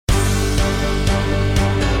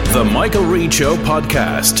The Michael Reid Show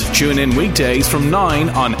podcast. Tune in weekdays from 9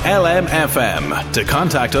 on LMFM. To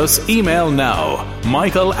contact us, email now,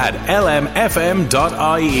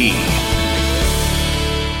 michael@lmfm.ie.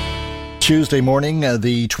 Tuesday morning,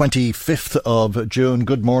 the 25th of June.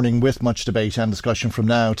 Good morning, with much debate and discussion from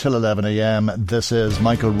now till 11 a.m. This is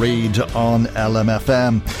Michael Reid on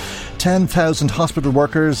LMFM. 10,000 hospital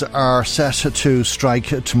workers are set to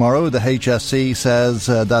strike tomorrow. The HSE says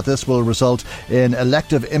that this will result in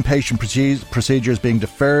elective inpatient procedures being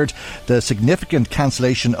deferred, the significant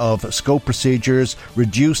cancellation of scope procedures,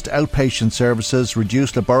 reduced outpatient services,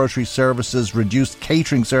 reduced laboratory services, reduced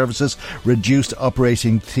catering services, reduced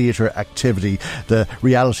operating theatre activity. The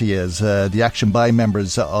reality is the action by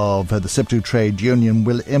members of the SIPTU trade union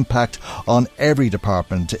will impact on every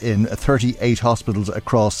department in 38 hospitals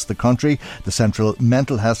across the country. The Central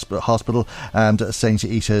Mental Hospital and St.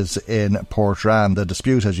 Ita's in Portrane. The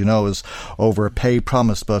dispute, as you know, is over pay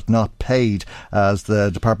promised but not paid, as the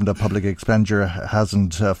Department of Public Expenditure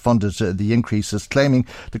hasn't funded the increases, claiming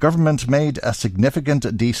the government made a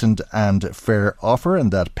significant, decent and fair offer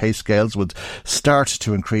and that pay scales would start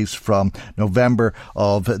to increase from November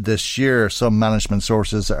of this year. Some management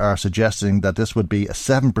sources are suggesting that this would be a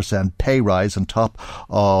 7% pay rise on top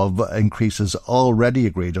of increases already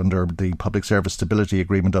agreed under the Public Service Stability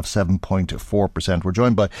Agreement of 7.4%. We're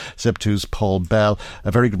joined by SIPTU's Paul Bell.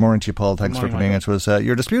 A very good morning to you, Paul. Thanks for coming into us.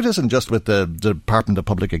 Your dispute isn't just with the Department of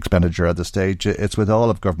Public Expenditure at this stage, it's with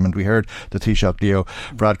all of government. We heard the Taoiseach Leo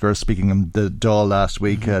Varadkar speaking in the Dáil last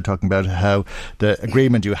week, talking about how the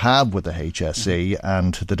agreement you have with the HSE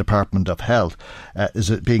and the Department of Health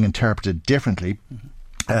is being interpreted differently.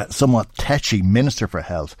 Somewhat tetchy Minister for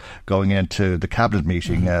Health going into the Cabinet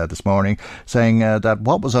meeting this morning, saying that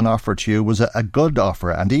what was on offer to you was a good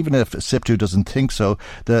offer, and even if SIPTU doesn't think so,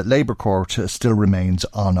 the Labour Court still remains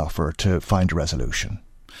on offer to find a resolution.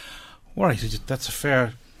 All right, that's a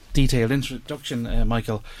fair, detailed introduction,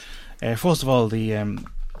 Michael. First of all, the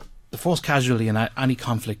first casualty in any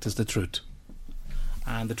conflict is the truth,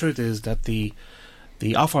 and the truth is that the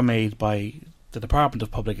offer made by the Department of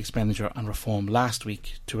Public Expenditure and Reform last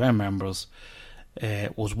week to our members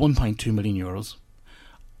was €1.2 million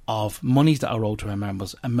of monies that are owed to our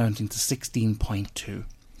members, amounting to 16.2.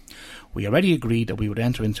 We already agreed that we would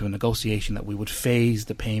enter into a negotiation that we would phase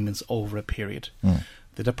the payments over a period.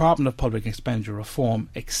 The Department of Public Expenditure Reform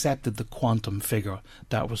accepted the quantum figure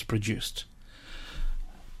that was produced.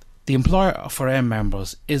 The employer for our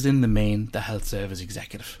members is in the main the Health Service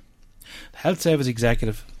Executive. The Health Service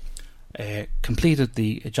Executive completed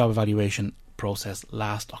the job evaluation process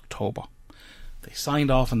last October. They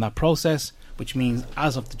signed off on that process, which means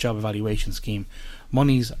as of the job evaluation scheme,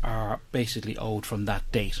 monies are basically owed from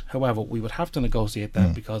that date. However, we would have to negotiate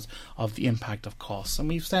that because of the impact of costs, and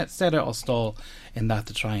we've set out a stall in that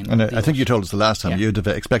to try and I think you told us the last time you'd have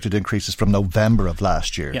expected increases from November of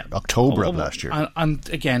last year, October of last year. And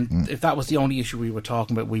again, if that was the only issue we were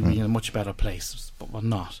talking about, we'd be in a much better place, but we're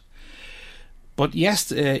not. But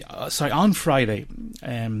on Friday,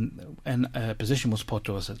 a position was put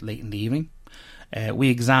to us late in the evening. We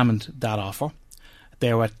examined that offer.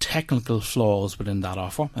 There were technical flaws within that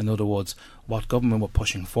offer. In other words, what government were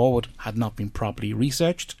pushing forward had not been properly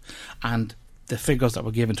researched, and the figures that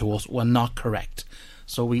were given to us were not correct.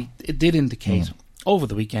 So it did indicate over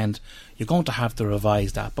the weekend you're going to have to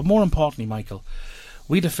revise that. But more importantly, Michael,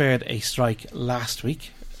 we deferred a strike last week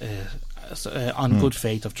on good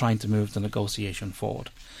faith of trying to move the negotiation forward.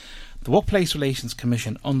 The Workplace Relations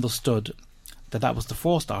Commission understood that was the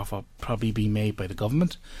first offer probably being made by the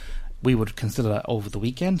government. We would consider that over the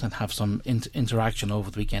weekend and have some interaction over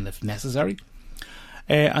the weekend if necessary,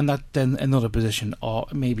 and that then another position or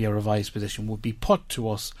maybe a revised position would be put to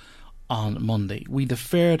us on Monday. We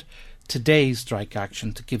deferred today's strike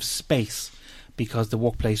action to give space because the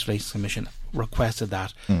Workplace Relations Commission requested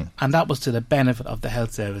that, and that was to the benefit of the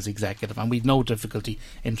Health Service Executive, and we'd no difficulty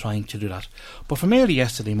in trying to do that. But from early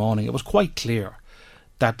yesterday morning, it was quite clear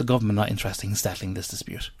that the government are not interested in settling this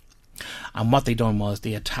dispute. And what they done was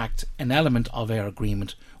they attacked an element of our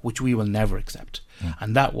agreement which we will never accept,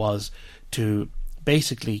 and that was to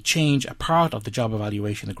basically change a part of the job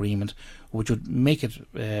evaluation agreement which would make it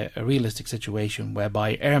a realistic situation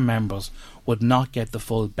whereby our members would not get the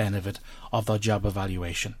full benefit of their job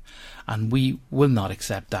evaluation. And we will not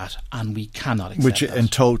accept that, and we cannot accept Which that. in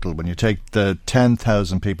total, when you take the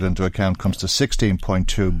 10,000 people into account, comes to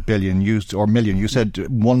 16.2 billion used, or million. You said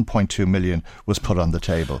 1.2 million was put on the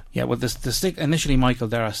table. Yeah, well, initially, Michael,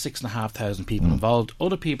 there are 6,500 people involved.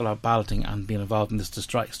 Other people are balloting and being involved in this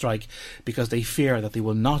strike because they fear that they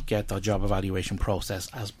will not get their job evaluation process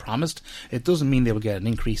as promised. It doesn't mean they will get an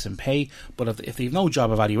increase in pay, but if they have no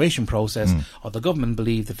job evaluation process, or the government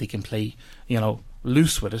believe that they can play,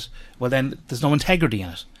 loose with it, well then there's no integrity in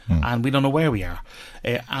it, and we don't know where we are.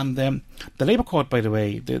 And the Labour Court, by the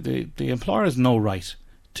way, the employer has no right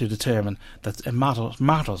to determine that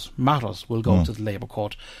matters will go to the Labour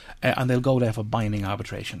Court, and they'll go there for binding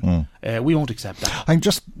arbitration. We won't accept that. I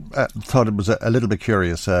just thought it was a little bit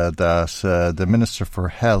curious that the Minister for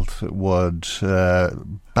Health would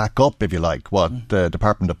back up, if you like, what the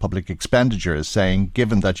Department of Public Expenditure is saying,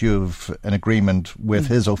 given that you've an agreement with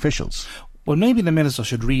his officials. Well, maybe the Minister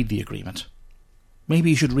should read the agreement. Maybe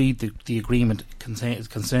he should read the agreement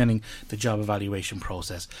concerning the job evaluation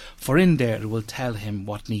process. For in there, it will tell him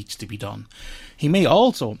what needs to be done. He may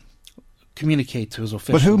also communicate to his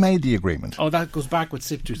officials. But who made the agreement? Oh, that goes back with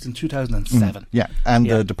SIPTUS in 2007. Yeah, and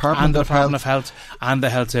the Department of Health and the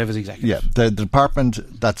Health Service Executive. Yeah, the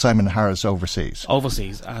department that Simon Harris oversees.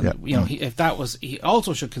 And he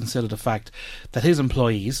also should consider the fact that his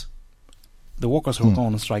employees, the workers who are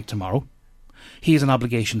going on strike tomorrow, he has an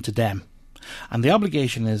obligation to them. And the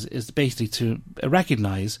obligation is basically to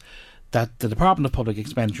recognise that the Department of Public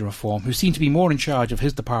Expenditure Reform, who seem to be more in charge of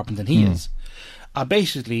his department than he is, are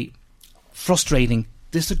basically frustrating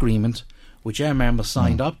this agreement which our members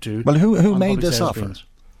signed up to. Well, who made this offer?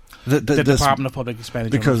 The Department of Public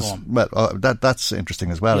Expenditure Reform. That's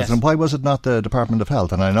interesting as well. Yes. And why was it not the Department of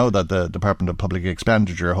Health? And I know that the Department of Public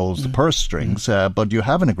Expenditure holds the purse strings, but you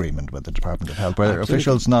have an agreement with the Department of Health. Were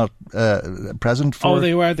officials not present for... Oh,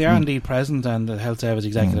 they were. They are indeed present, and the Health Service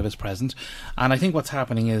Executive is present. And I think what's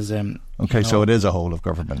happening is... so it is a whole of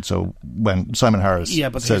government. So when Simon Harris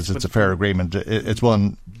says it's a fair agreement, it's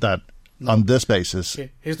one that, on this basis...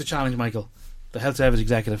 Here's the challenge, Michael. The Health Service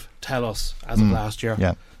Executive tell us, as of last year...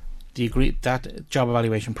 Yeah. That job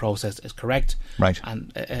evaluation process is correct, right, and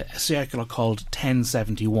a circular called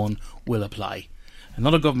 1071 will apply.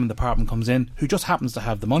 Another government department comes in who just happens to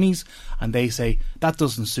have the monies, and they say that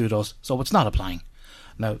doesn't suit us, so it's not applying.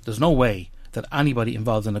 Now, there's no way that anybody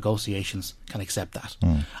involved in negotiations can accept that,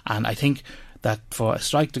 and I think that for a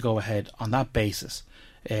strike to go ahead on that basis,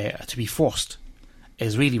 to be forced,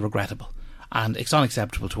 is really regrettable, and it's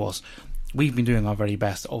unacceptable to us. We've been doing our very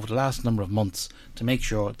best over the last number of months to make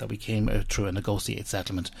sure that we came through a negotiated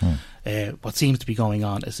settlement. What seems to be going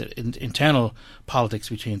on is internal politics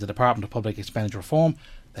between the Department of Public Expenditure Reform,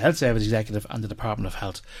 the Health Service Executive and the Department of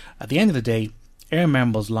Health. At the end of the day, our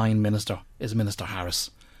members' line minister is Minister Harris,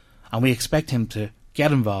 and we expect him to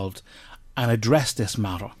get involved and address this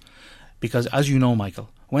matter, because as you know,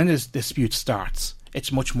 Michael, when this dispute starts, it's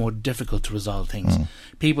much more difficult to resolve things.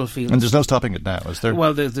 People feel... And there's no stopping it now, is there?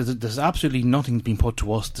 Well, there's absolutely nothing being put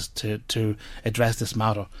to us to address this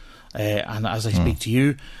matter. And as I speak to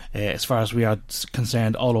you, as far as we are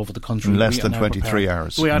concerned, all over the country... Less than 23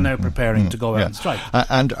 hours. We are now preparing to go out and strike.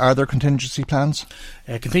 And are there contingency plans?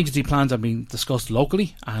 Contingency plans have been discussed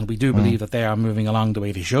locally, and we do believe that they are moving along the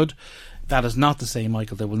way they should. That is not to say,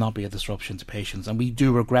 Michael, there will not be a disruption to patients, and we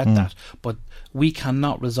do regret that. But we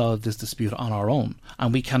cannot resolve this dispute on our own,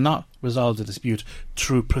 and we cannot resolve the dispute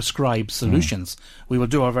through prescribed solutions. We will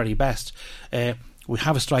do our very best. We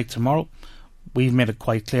have a strike tomorrow. We've made it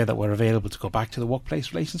quite clear that we're available to go back to the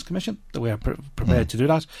Workplace Relations Commission, that we are prepared to do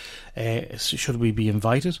that, should we be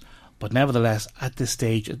invited. But nevertheless, at this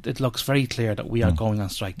stage, it looks very clear that we are going on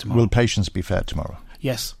strike tomorrow. Will patients be fed tomorrow?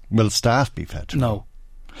 Yes. Will staff be fed tomorrow? No.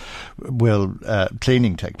 Will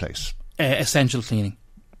cleaning take place? Essential cleaning.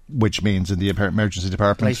 Which means in the emergency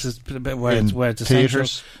department? Places where it's essential.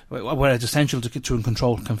 Where it's essential to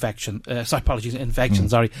control infections.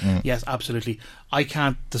 Yes, absolutely. I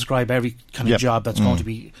can't describe every kind of job that's going to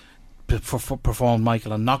be performed,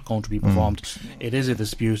 Michael, and not going to be performed. It is a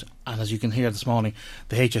dispute, and as you can hear this morning,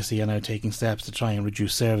 the HSE are now taking steps to try and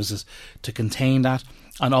reduce services to contain that,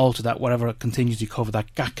 and also that whatever contingency cover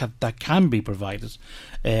that can be provided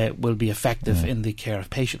will be effective in the care of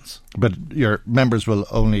patients. But your members will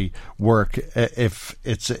only work if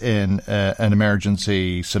it's in an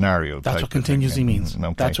emergency scenario. That's what contingency means.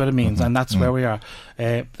 Okay. That's what it means, and that's where we are.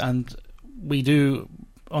 And we do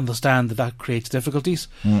understand that creates difficulties.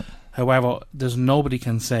 However, there's nobody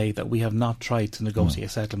can say that we have not tried to negotiate a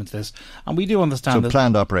settlement to this, and we do understand. So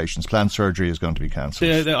planned operations, planned surgery is going to be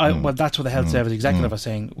cancelled. Well, that's what the Health Service Executive are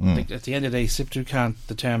saying. At the end of the day, SIPTU can't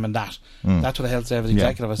determine that. That's what the Health Service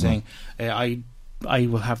Executive are saying. I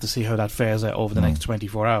will have to see how that fares out over the next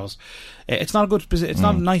 24 hours. It's not a good. It's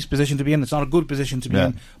not a nice position to be in. It's not a good position to be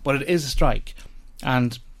in. But it is a strike,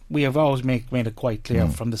 and we have always made it quite clear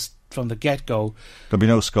from the get go. There'll be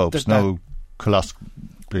no scopes, no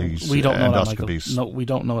coloscopies. We don't know that, Michael. No, we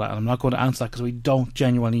don't know that. And I'm not going to answer that because we don't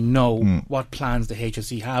genuinely know what plans the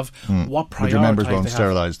HSE have, what priorities. But your members won't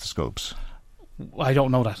sterilise the scopes. I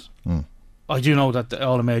don't know that. I do know that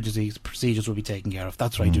all emergency procedures will be taken care of.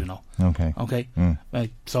 That's what I do know. Okay.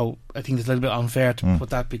 So I think it's a little bit unfair to put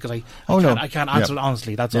that because I can't answer it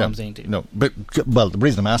honestly. That's all I'm saying to you. No, but the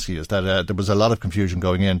reason I'm asking you is that there was a lot of confusion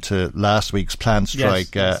going into last week's planned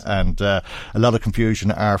strike, and a lot of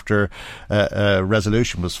confusion after a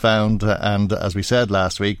resolution was found. And as we said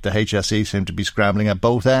last week, the HSE seemed to be scrambling at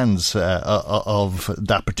both ends of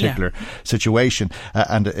that particular situation,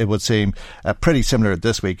 and it would seem pretty similar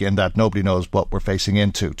this week in that nobody knows what we're facing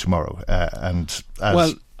into tomorrow.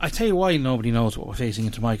 Well, I tell you why nobody knows what we're facing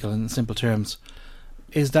into, Michael, in simple terms,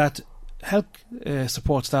 is that health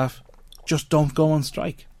support staff just don't go on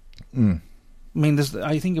strike. I mean,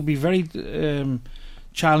 I think it'd be very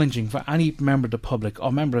challenging for any member of the public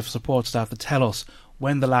or member of support staff to tell us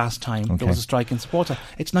when the last time there was a strike in support staff.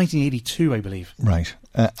 It's 1982, I believe. Right.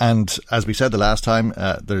 And as we said the last time,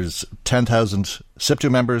 there's 10,000 SIPTU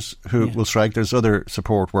members who will strike. There's other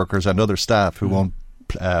support workers and other staff who won't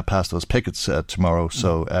pass those pickets tomorrow,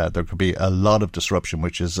 so there could be a lot of disruption,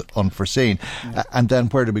 which is unforeseen. And then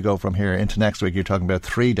where do we go from here into next week? You're talking about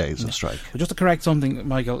 3 days of strike. Well, just to correct something,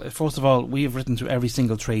 Michael, first of all, we have written to every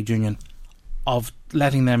single trade union of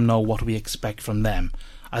letting them know what we expect from them,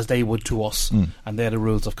 as they would to us, and they're the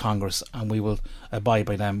rules of Congress, and we will abide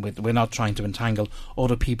by them. We're not trying to entangle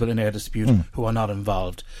other people in their dispute who are not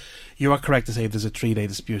involved. You are correct to say there's a 3-day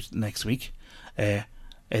dispute next week.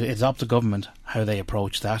 It's up to government how they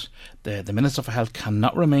approach that. The Minister for Health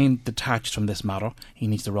cannot remain detached from this matter. He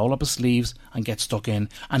needs to roll up his sleeves and get stuck in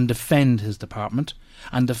and defend his department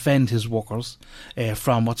and defend his workers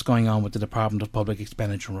from what's going on with the Department of Public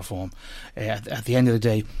Expenditure Reform. At the end of the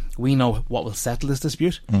day, we know what will settle this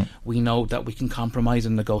dispute. We know that we can compromise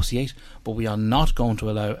and negotiate, but we are not going to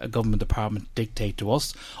allow a government department to dictate to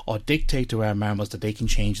us or dictate to our members that they can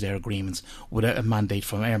change their agreements without a mandate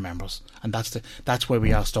from our members. And that's where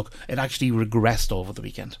we are stuck. It actually regressed over the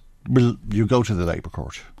weekend. Will you go to the Labour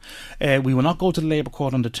Court? We will not go to the Labour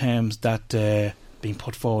Court on the terms that being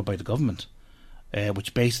put forward by the government.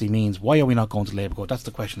 Which basically means, why are we not going to Labour Court? That's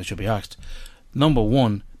the question that should be asked. Number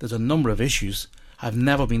one, there's a number of issues have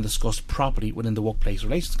never been discussed properly within the Workplace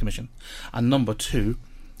Relations Commission. And number two,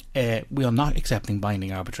 we are not accepting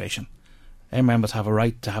binding arbitration. Our members have a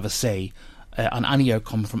right to have a say on any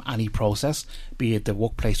outcome from any process, be it the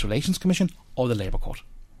Workplace Relations Commission or the Labour Court.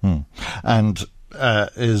 And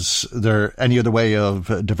is there any other way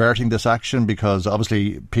of diverting this action? Because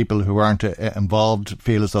obviously people who aren't involved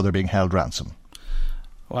feel as though they're being held ransom.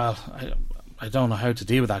 Well, I don't know how to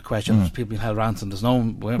deal with that question. There's people being held ransom. There's no.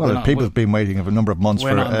 People have been waiting a number of months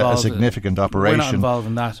for a significant operation. We're not involved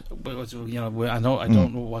in that. I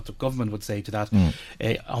don't know what the government would say to that.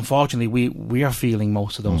 Unfortunately, we are feeling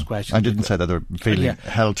most of those questions. I didn't say that they're feeling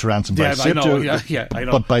held to ransom by SIPTU, I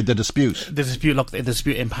know. but by the dispute. The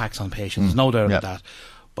dispute impacts on patients. There's no doubt about that.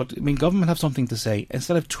 But I mean, government have something to say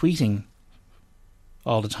instead of tweeting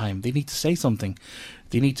all the time. They need to say something.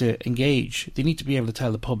 They need to engage. They need to be able to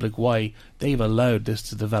tell the public why they've allowed this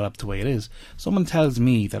to develop the way it is. Someone tells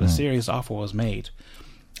me that a serious offer was made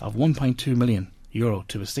of €1.2 million to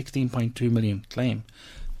a 16.2 million claim,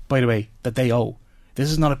 by the way, that they owe.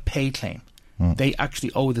 This is not a pay claim. They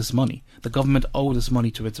actually owe this money. The government owe this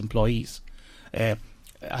money to its employees.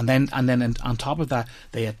 And then on top of that,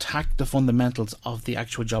 they attack the fundamentals of the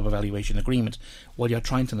actual job evaluation agreement while you're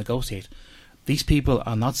trying to negotiate. These people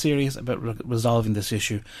are not serious about resolving this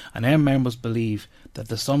issue, and our members believe that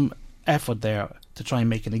there's some effort there to try and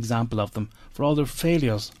make an example of them for all their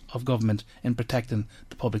failures of government in protecting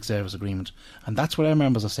the public service agreement. And that's what our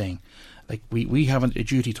members are saying. Like, we have a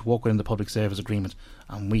duty to work within the public service agreement,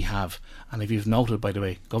 and we have. And if you've noted, by the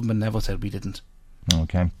way, government never said we didn't.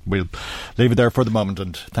 Okay, we'll leave it there for the moment,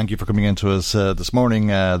 and thank you for coming in to us this morning.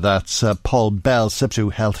 That's Paul Bell,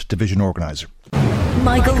 SIPTU Health Division Organiser.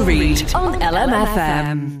 Michael Reid on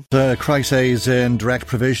LMFM. The crises in direct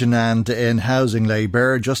provision and in housing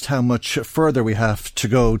labour, just how much further we have to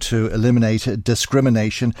go to eliminate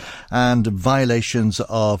discrimination and violations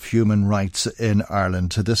of human rights in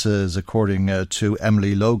Ireland. This is according to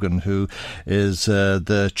Emily Logan, who is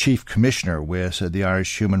the Chief Commissioner with the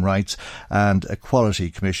Irish Human Rights and Equality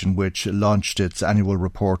Commission, which launched its annual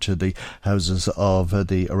report to the Houses of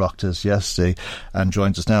the Oireachtas yesterday, and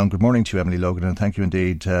joins us now. And good morning to you, Emily Logan, and thank you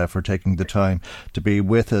indeed for taking the time to be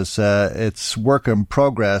with us. It's work in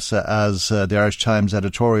progress, as the Irish Times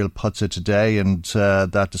editorial puts it today, and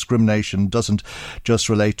that discrimination doesn't just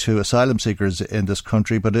relate to asylum seekers in this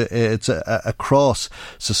country, but it's across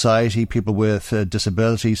society, people with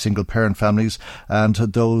disability, single parent families, and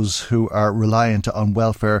those who are reliant on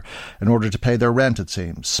welfare in order to pay their rent, it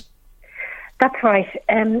seems. That's right.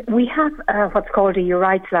 We have what's called a Your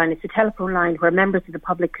Rights line. It's a telephone line where members of the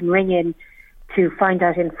public can ring in to find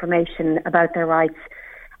out information about their rights.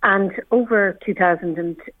 And over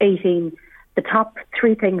 2018, the top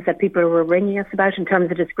three things that people were ringing us about in terms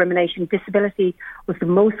of discrimination, disability was the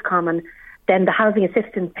most common, then the housing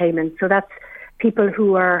assistance payment. So that's people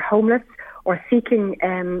who are homeless or seeking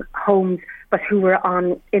homes, but who were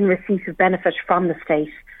in receipt of benefit from the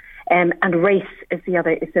state. And race is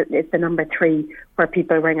the number three where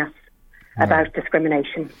people ring us about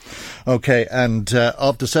discrimination. OK, and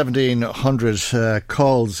of the 1,700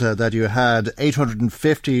 calls that you had,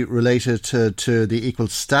 850 related to the Equal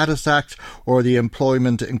Status Act or the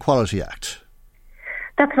Employment Equality Act?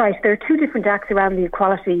 That's right. There are two different acts around the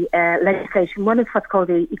equality legislation. One is what's called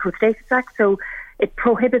the Equal Status Act. So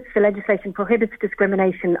the legislation prohibits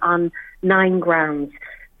discrimination on 9 grounds.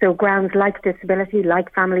 So grounds like disability,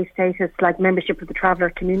 like family status, like membership of the traveller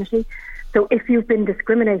community. So if you've been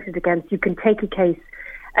discriminated against, you can take a case.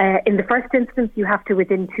 In the first instance, you have to,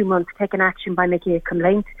 within 2 months, take an action by making a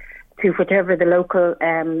complaint to whatever the local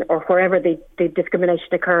or wherever the discrimination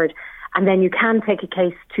occurred. And then you can take a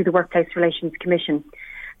case to the Workplace Relations Commission.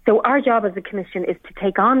 So our job as a commission is to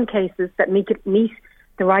take on cases that meet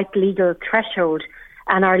the right legal threshold.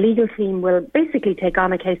 And our legal team will basically take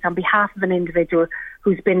on a case on behalf of an individual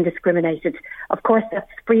who's been discriminated. Of course, that's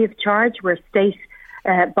free of charge. We're a state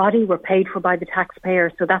body. We're paid for by the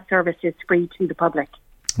taxpayer. So that service is free to the public.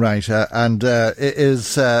 Right. And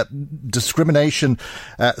is discrimination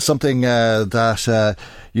something that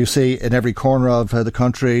you see in every corner of the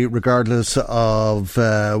country, regardless of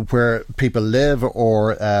where people live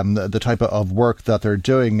or the type of work that they're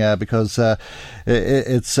doing? Because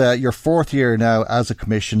it's your 4th year now as a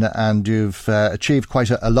commission, and you've achieved quite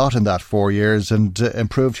a lot in that 4 years and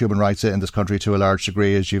improved human rights in this country to a large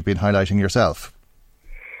degree, as you've been highlighting yourself.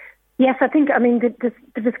 Yes, the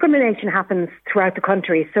discrimination happens throughout the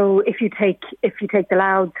country. So if you take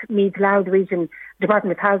the Meath Louth region,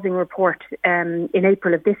 Department of Housing report in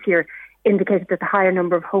April of this year indicated that the higher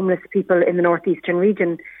number of homeless people in the northeastern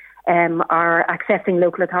region are accessing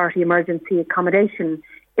local authority emergency accommodation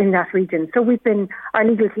in that region. So our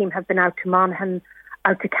legal team have been out to Monaghan,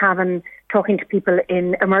 out to Cavan, talking to people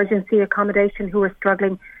in emergency accommodation who are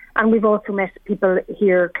struggling, and we've also met people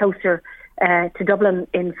here closer to Dublin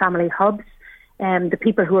in family hubs. The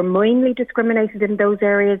people who are mainly discriminated in those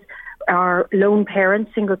areas are lone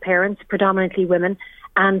parents, single parents, predominantly women,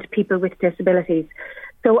 and people with disabilities.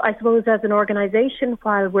 So I suppose as an organisation,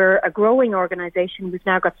 while we're a growing organisation, we've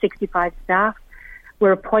now got 65 staff.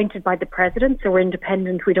 We're appointed by the President, so we're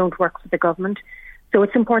independent. We don't work for the government. So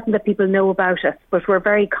it's important that people know about us, but we're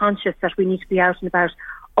very conscious that we need to be out and about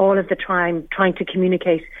all of the time, trying to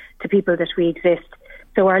communicate to people that we exist.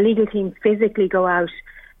 So our legal teams physically go out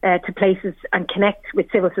to places and connect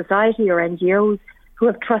with civil society or NGOs who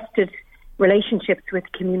have trusted relationships with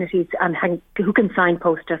communities and who can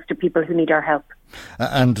signpost us to people who need our help.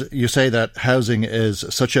 And you say that housing is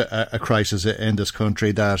such a crisis in this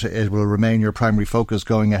country that it will remain your primary focus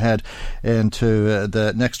going ahead into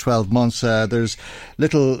the next 12 months. There's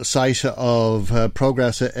little sight of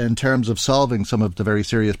progress in terms of solving some of the very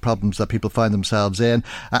serious problems that people find themselves in.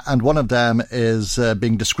 And one of them is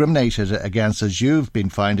being discriminated against, as you've been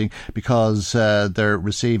finding, because they're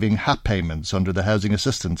receiving HAP payments under the Housing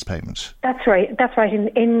Assistance Payment. That's right.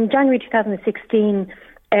 In January 2016,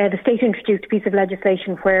 the state introduced a piece of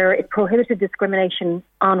legislation where it prohibited discrimination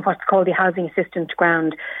on what's called the housing assistance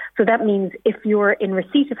ground. So that means if you're in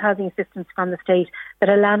receipt of housing assistance from the state, that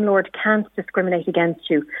a landlord can't discriminate against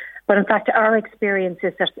you. But in fact, our experience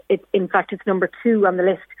is that it's number 2 on the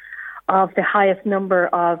list of the highest number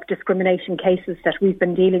of discrimination cases that we've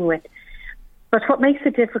been dealing with. But what makes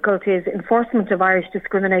it difficult is enforcement of Irish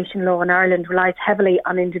discrimination law in Ireland relies heavily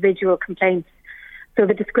on individual complaints. So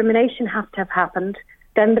the discrimination has to have happened.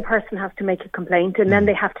 then the person has to make a complaint, and then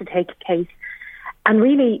they have to take a case. And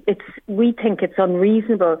really, we think it's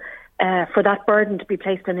unreasonable for that burden to be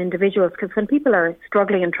placed on individuals, because when people are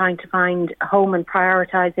struggling and trying to find a home and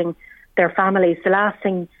prioritising their families, the last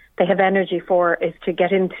thing they have energy for is to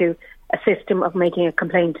get into a system of making a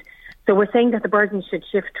complaint. So we're saying that the burden should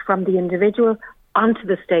shift from the individual onto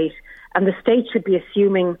the state, and the state should be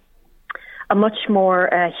assuming a much more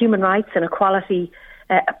human rights and equality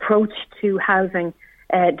approach to housing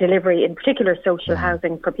delivery, in particular social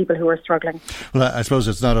housing for people who are struggling. Well, I suppose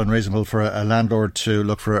it's not unreasonable for a landlord to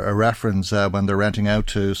look for a reference when they're renting out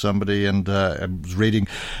to somebody. And I was reading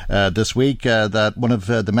this week that one of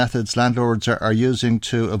the methods landlords are using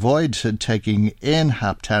to avoid taking in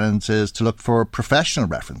HAP tenants is to look for professional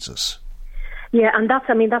references. Yeah, and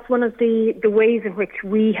that's one of the ways in which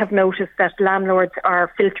we have noticed that landlords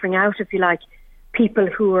are filtering out, if you like, people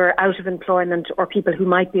who are out of employment or people who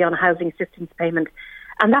might be on a housing assistance payment.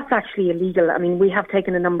 And that's actually illegal. I mean, we have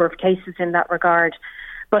taken a number of cases in that regard.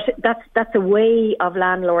 But that's a way of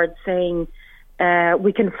landlords saying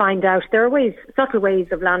we can find out. There are subtle ways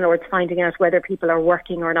of landlords finding out whether people are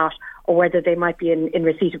working or not, or whether they might be in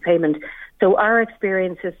receipt of payment. So our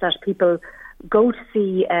experience is that people go to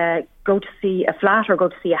see a flat or go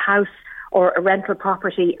to see a house or a rental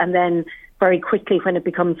property, and then very quickly, when it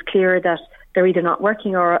becomes clear that they're either not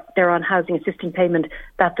working or they're on housing assistance payment,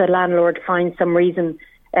 that the landlord finds some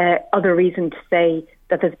other reason to say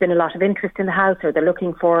that there's been a lot of interest in the house, or they're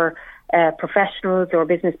looking for professionals or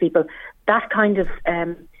business people. That kind of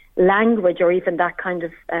language, or even that kind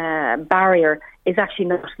of barrier, is actually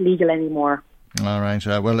not legal anymore. All right.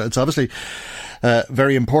 Well, it's obviously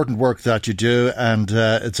very important work that you do, and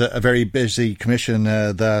it's a very busy commission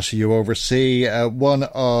that you oversee. One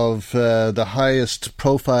of the highest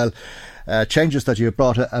profile changes that you've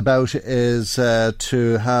brought about is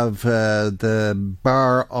to have the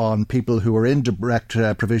bar on people who are in direct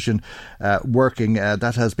provision working.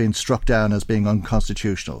 That has been struck down as being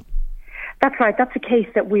unconstitutional. That's right. That's a case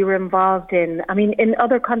that we were involved in. I mean, in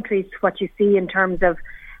other countries, what you see in terms of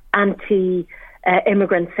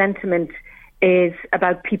anti-immigrant sentiment is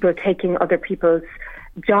about people taking other people's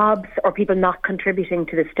jobs or people not contributing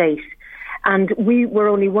to the state. And we were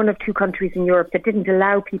only one of two countries in Europe that didn't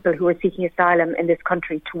allow people who are seeking asylum in this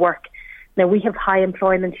country to work. Now, we have high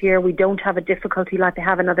employment here. We don't have a difficulty like they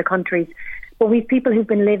have in other countries. But we've people who've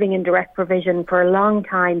been living in direct provision for a long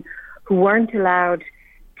time who weren't allowed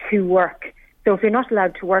to work. So if you're not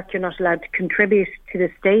allowed to work, you're not allowed to contribute to the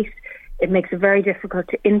state. It makes it very difficult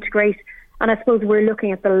to integrate. And I suppose we're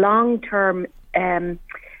looking at the long-term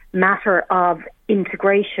matter of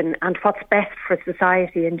integration and what's best for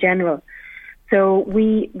society in general. So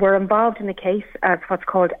we were involved in a case as what's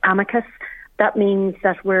called amicus. That means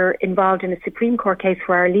that we're involved in a Supreme Court case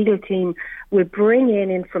where our legal team will bring in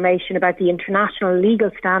information about the international legal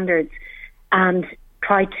standards and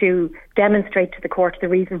try to demonstrate to the court the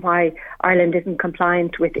reason why Ireland isn't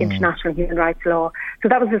compliant with international human rights law. So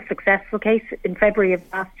that was a successful case. In February of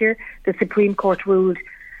last year, the Supreme Court ruled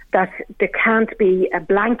that there can't be a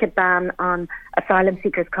blanket ban on asylum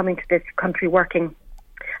seekers coming to this country working.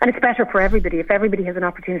 And it's better for everybody. If everybody has an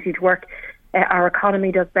opportunity to work, our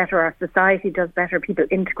economy does better, our society does better, people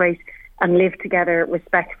integrate and live together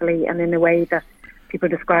respectfully and in a way that people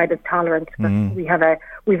describe as tolerant. But we have a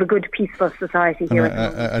good, peaceful society here.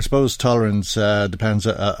 I suppose tolerance depends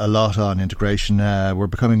a lot on integration. We're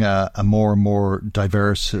becoming a more and more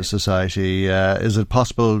diverse society. Is it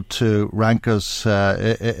possible to rank us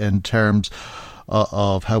in terms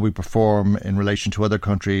of how we perform in relation to other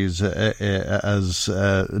countries as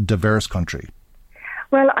a diverse country?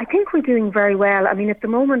 Well, I think we're doing very well. I mean, at the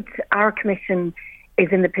moment, our Commission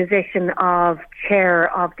is in the position of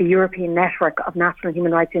chair of the European Network of National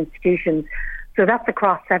Human Rights Institutions. So that's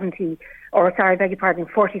across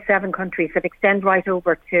 47 countries that extend right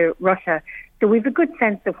over to Russia. So we've a good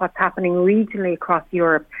sense of what's happening regionally across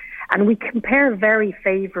Europe. And we compare very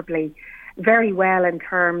favourably, very well in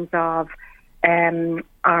terms of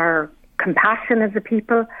our compassion as a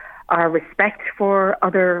people, our respect for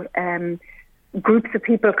other groups of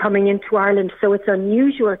people coming into Ireland. So it's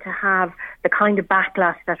unusual to have the kind of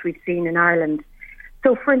backlash that we've seen in Ireland.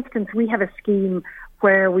 So, for instance, we have a scheme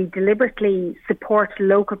where we deliberately support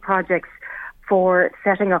local projects for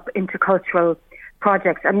setting up intercultural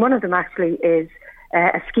projects. And one of them actually is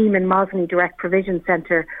a scheme in Mosney Direct Provision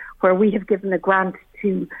Centre, where we have given a grant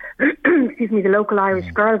to the local Irish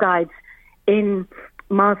Girl Guides in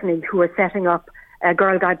Mosney who are setting up a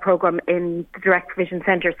Girl Guide programme in the Direct Provision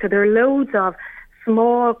Centre. So there are loads of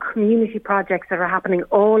small community projects that are happening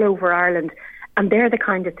all over Ireland, And they're the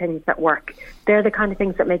kind of things that work. They're the kind of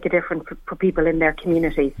things that make a difference for people in their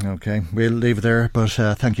communities. OK, we'll leave it there, but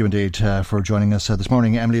thank you indeed for joining us this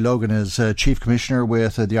morning. Emily Logan is Chief Commissioner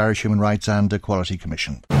with the Irish Human Rights and Equality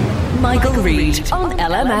Commission. Michael Reid on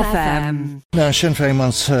LMFM. Now, Sinn Féin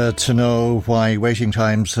wants to know why waiting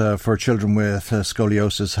times for children with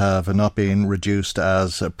scoliosis have not been reduced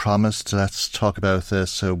as promised. Let's talk about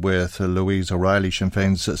this with Louise O'Reilly, Sinn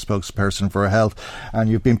Féin's spokesperson for health. And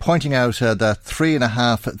you've been pointing out that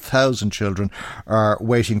 3,500 children are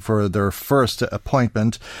waiting for their first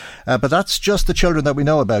appointment. But that's just the children that we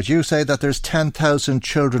know about. You say that there's 10,000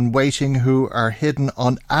 children waiting who are hidden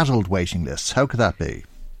on adult waiting lists. How could that be?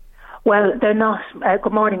 Well, they're not.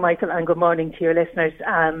 Good morning, Michael, and good morning to your listeners.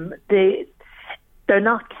 They're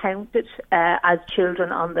not counted as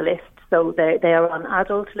children on the list, so they are on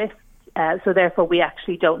adult lists. So therefore, we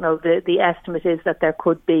actually don't know. The estimate is that there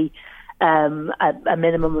could be a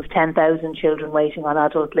minimum of 10,000 children waiting on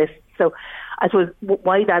adult lists. So I suppose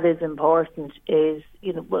why that is important is,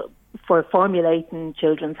 for formulating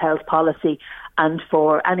children's health policy and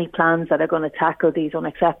for any plans that are going to tackle these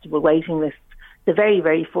unacceptable waiting lists, the very,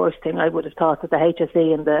 very first thing I would have thought that the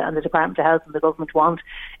HSE and the Department of Health and the government want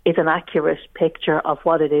is an accurate picture of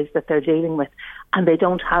what it is that they're dealing with. And they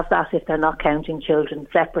don't have that if they're not counting children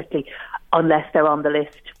separately, unless they're on the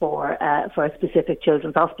list for a specific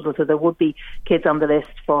children's hospital. So there would be kids on the list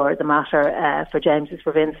for the Mater, for James's,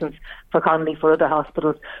 for Vincent's, for Connolly, for other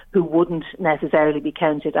hospitals who wouldn't necessarily be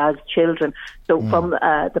counted as children. So from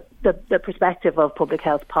the perspective of public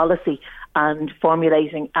health policy and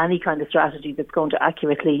formulating any kind of strategy that's going to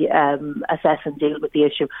accurately assess and deal with the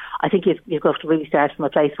issue, I think you've got to really start from a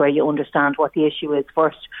place where you understand what the issue is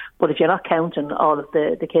first. But if you're not counting all of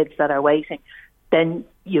the kids that are waiting, then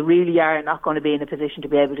you really are not going to be in a position to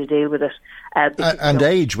be able to deal with it. And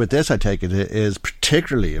age with this, I take it, is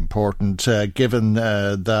particularly important, given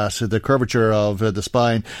that the curvature of the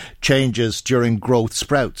spine changes during growth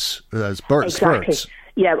sprouts, as birth spurts.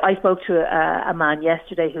 Yeah, I spoke to a man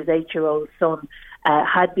yesterday whose 8-year-old son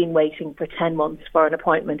had been waiting for 10 months for an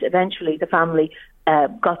appointment. Eventually, the family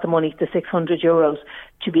got the money, the €600,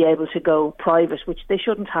 to be able to go private, which they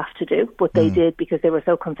shouldn't have to do, but they did because they were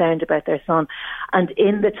so concerned about their son. And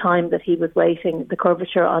in the time that he was waiting, the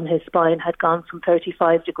curvature on his spine had gone from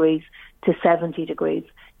 35 degrees to 70 degrees.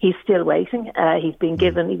 He's still waiting. He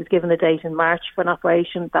was given a date in March for an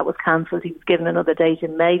operation that was cancelled. He was given another date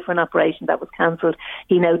in May for an operation that was cancelled.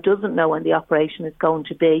 He now doesn't know when the operation is going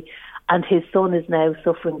to be, and his son is now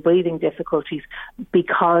suffering breathing difficulties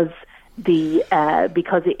because his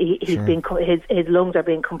lungs are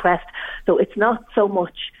being compressed. So it's not so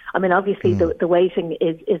much. I mean, obviously the waiting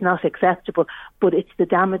is not acceptable, but it's the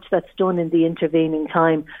damage that's done in the intervening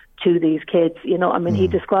time to these kids. He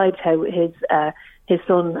described how his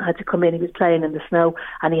son had to come in. He was playing in the snow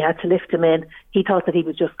and he had to lift him in. He thought that he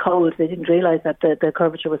was just cold. They didn't realise that the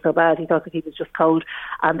curvature was so bad. He thought that he was just cold,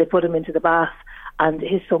 and they put him into the bath. And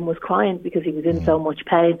his son was crying because he was in so much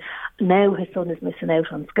pain. Now his son is missing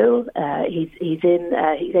out on school. He's 8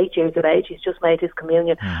 years of age. He's just made his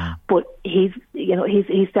communion, but he's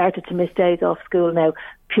started to miss days off school now,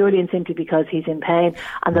 purely and simply because he's in pain.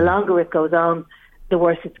 And the longer it goes on, the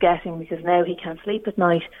worse it's getting, because now he can't sleep at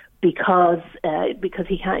night because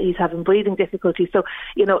he's having breathing difficulties. So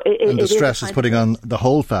and the stress is putting on the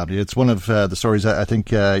whole family. It's one of the stories I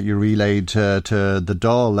think you relayed to the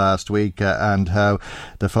Dáil last week, and how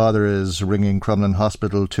the father is ringing Crumlin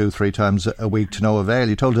Hospital 2-3 times a week to no avail.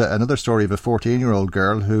 You told another story of a 14-year-old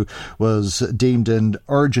girl who was deemed in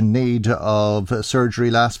urgent need of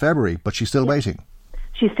surgery last February, but she's still waiting.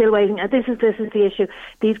 She's still waiting, and this is the issue.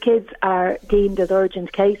 These kids are deemed as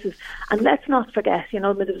urgent cases, and let's not forget, there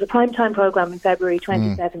was a primetime programme in February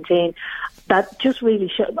 2017 that just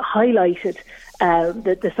really highlighted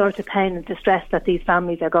the sort of pain and distress that these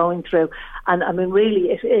families are going through. And I mean,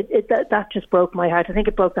 really, that just broke my heart. I think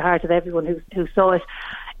it broke the heart of everyone who saw it.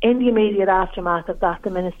 In the immediate aftermath of that, the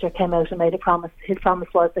minister came out and made a promise. His promise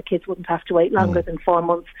was that kids wouldn't have to wait longer than 4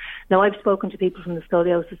 months. Now, I've spoken to people from the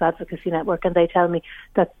Scoliosis Advocacy Network, and they tell me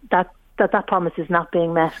that promise is not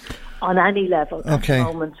being met on any level at the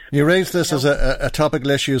moment. You raised this as a topical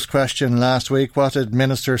issues question last week. What did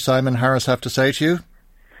Minister Simon Harris have to say to you?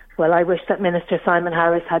 Well, I wish that Minister Simon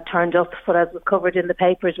Harris had turned up, but as was covered in the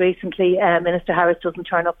papers recently, Minister Harris doesn't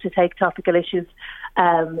turn up to take topical issues.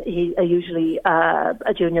 Usually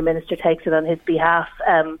a junior minister takes it on his behalf.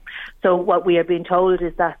 So what we are being told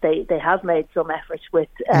is that they have made some effort with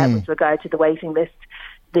regard to the waiting list.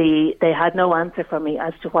 They had no answer for me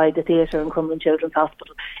as to why the theatre in Crumlin Children's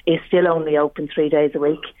Hospital is still only open 3 days a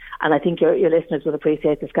week. And I think your listeners will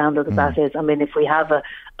appreciate the scandal that is. I mean, if we have a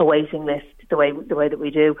waiting list, the way that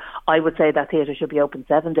we do, I would say that theatre should be open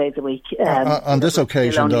 7 days a week. On this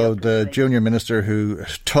occasion, though, the junior minister who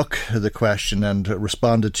took the question and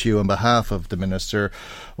responded to you on behalf of the minister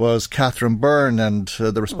was Catherine Byrne, and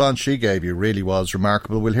the response she gave you really was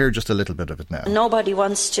remarkable. We'll hear just a little bit of it now. Nobody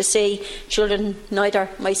wants to see children, neither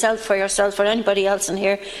myself or yourself or anybody else in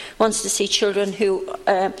here wants to see children who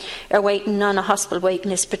are waiting on a hospital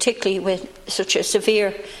waiting list, particularly with such a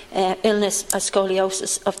severe illness as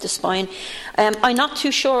scoliosis of the spine. I'm not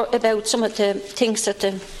too sure about some of the things that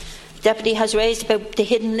the Deputy has raised about the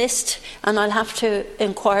hidden list, and I'll have to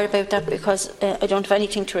inquire about that because I don't have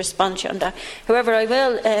anything to respond to on that. However, I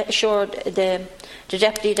will assure the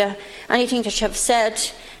Deputy that anything that you have said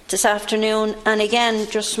this afternoon, and again,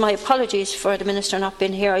 just my apologies for the Minister not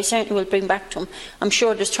being here, I certainly will bring back to him. I'm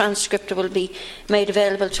sure this transcript will be made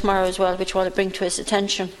available tomorrow as well, which I will bring to his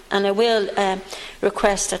attention. And I will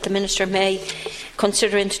request that the Minister may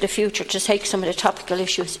consider into the future to take some of the topical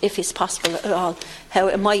issues, if it's possible at all, how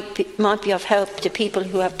it might be of help to people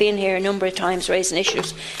who have been here a number of times raising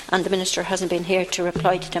issues and the Minister hasn't been here to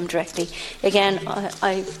reply to them directly. Again,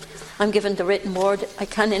 I'm given the written word. I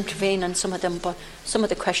can intervene on some of them, but some of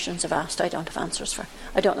the questions I've asked I don't have answers for.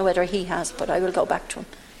 I don't know whether he has, but I will go back to him.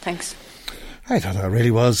 Thanks. I thought that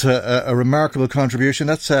really was a remarkable contribution.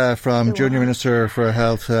 That's from Junior Minister for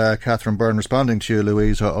Health, Catherine Byrne, responding to you,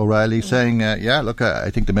 Louise O'Reilly, saying, I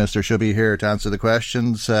think the Minister should be here to answer the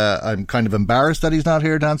questions. I'm kind of embarrassed that he's not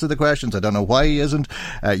here to answer the questions. I don't know why he isn't.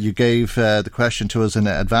 You gave the question to us in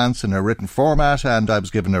advance in a written format, and I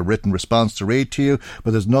was given a written response to read to you,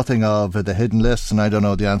 but there's nothing of the hidden lists, and I don't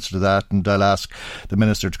know the answer to that, and I'll ask the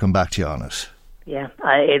Minister to come back to you on it. Yeah,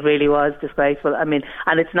 it really was disgraceful. I mean,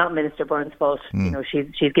 and it's not Minister Byrne's fault. You know,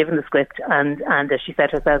 she's given the script and she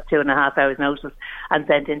set herself 2.5 hours notice and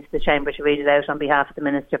sent into the chamber to read it out on behalf of the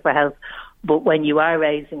Minister for Health. But when you are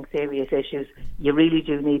raising serious issues, you really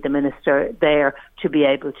do need the Minister there to be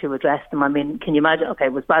able to address them. I mean, can you imagine, okay,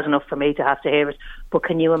 it was bad enough for me to have to hear it, but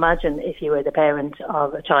can you imagine if you were the parent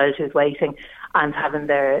of a child who's waiting and having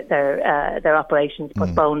their operations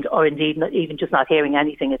postponed, or indeed not, even just not hearing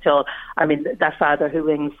anything at all? I mean, that father who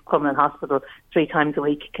rings Crumlin Hospital 3 times a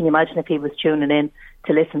week, can you imagine if he was tuning in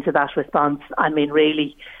to listen to that response? I mean,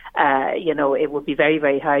 really, it would be very,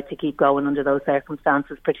 very hard to keep going under those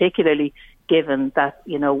circumstances, particularly given that,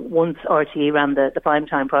 once RTE ran the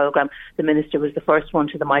primetime programme, the Minister was the first one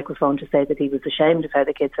to the microphone to say that he was ashamed of how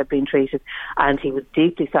the kids had been treated, and he was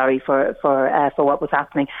deeply sorry for what was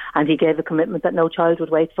happening, and he gave a commitment that no child would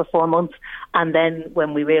wait for 4 months. And then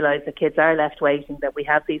when we realise that kids are left waiting, that we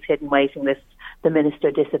have these hidden waiting lists, the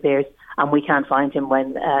Minister disappears, and we can't find him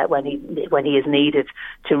when he is needed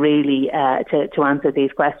to really to answer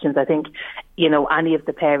these questions. I think, any of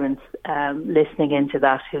the parents listening into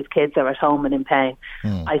that whose kids are at home and in pain,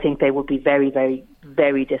 I think they would be very, very,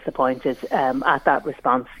 very disappointed at that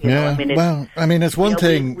response. It's one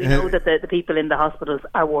thing. We know that the people in the hospitals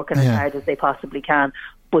are working as hard as they possibly can,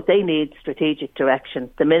 but they need strategic direction.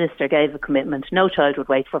 The Minister gave a commitment: no child would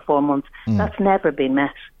wait for 4 months. That's never been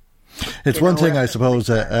met. It's one thing, I suppose,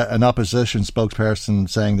 an opposition spokesperson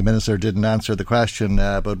saying the Minister didn't answer the question,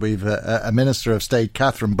 but we've a Minister of State,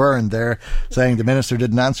 Catherine Byrne, there saying the Minister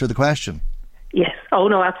didn't answer the question. Yes. Oh,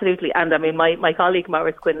 no, absolutely. And I mean, my colleague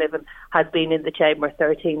Maurice Quinlivan has been in the chamber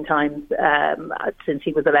 13 times since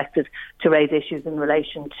he was elected to raise issues in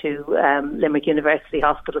relation to Limerick University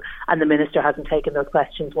Hospital, and the Minister hasn't taken those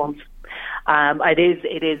questions once.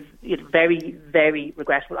 It is very, very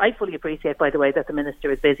regrettable. I fully appreciate, by the way, that the Minister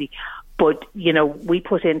is busy, but, we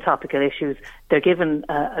put in topical issues. They're given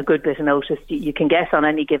a good bit of notice. You can guess on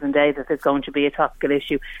any given day that there's going to be a topical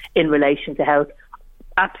issue in relation to health.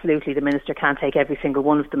 Absolutely, the Minister can't take every single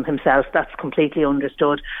one of them himself. That's completely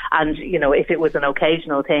understood. And, if it was an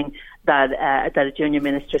occasional thing that a junior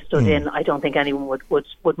minister stood in, I don't think anyone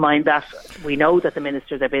would mind that. We know that the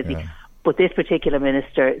ministers are busy. Yeah. But this particular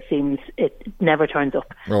minister it never turns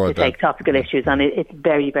up to take topical issues, and it's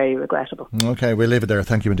very, very regrettable. OK, we'll leave it there.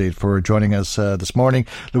 Thank you indeed for joining us this morning.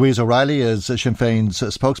 Louise O'Reilly is Sinn Féin's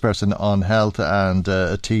spokesperson on health and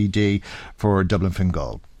a TD for Dublin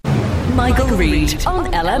Fingal. Michael Reid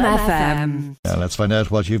on LMFM. Now let's find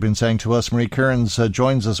out what you've been saying to us. Marie Kearns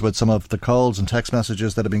joins us with some of the calls and text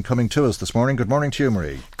messages that have been coming to us this morning. Good morning to you,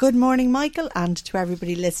 Marie. Good morning, Michael, and to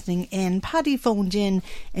everybody listening in. Paddy phoned in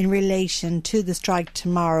relation to the strike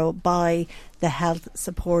tomorrow by the health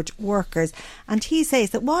support workers, and he says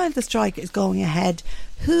that while the strike is going ahead,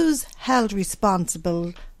 who's held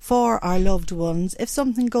responsible for our loved ones if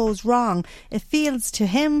something goes wrong? It feels to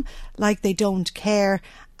him like they don't care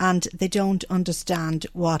and they don't understand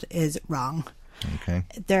what is wrong.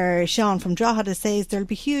 Okay. Sean from Drogheda says there'll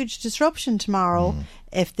be huge disruption tomorrow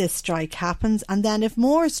if this strike happens, and then if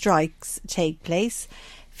more strikes take place.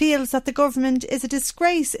 Feels that the government is a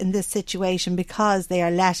disgrace in this situation because they are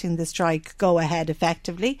letting the strike go ahead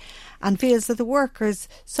effectively, and feels that the workers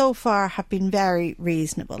so far have been very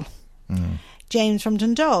reasonable. James from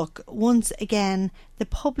Dundalk, once again, the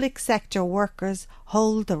public sector workers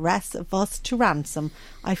hold the rest of us to ransom.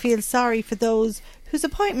 I feel sorry for those whose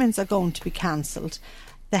appointments are going to be cancelled.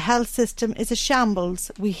 The health system is a shambles.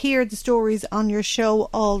 We hear the stories on your show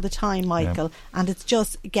all the time, Michael, and it's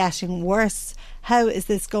just getting worse. How is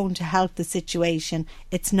this going to help the situation?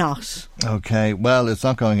 It's not. Okay, well, it's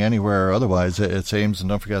not going anywhere otherwise, it seems. And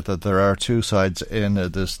don't forget that there are two sides in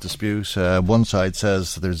this dispute. One side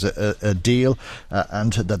says there's a deal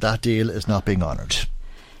and that deal is not being honoured.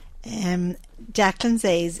 Declan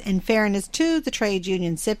says, in fairness to the trade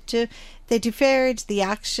union SIPTU, they deferred the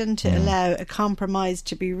action to allow a compromise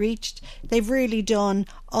to be reached. They've really done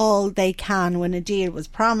all they can when a deal was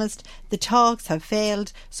promised. The talks have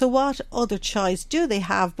failed. So what other choice do they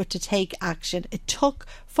have but to take action? It took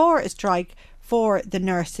for a strike for the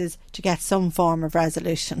nurses to get some form of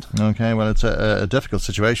resolution. Okay, well, it's a difficult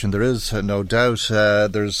situation. There is no doubt.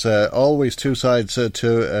 There's always two sides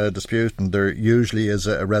to a dispute, and there usually is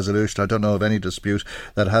a resolution. I don't know of any dispute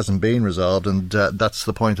that hasn't been resolved, and that's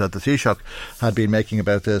the point that the Taoiseach had been making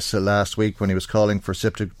about this last week when he was calling for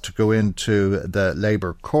SIPTU to go into the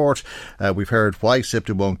Labour Court. We've heard why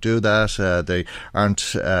SIPTU won't do that. They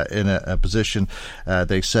aren't in a position,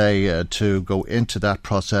 they say, to go into that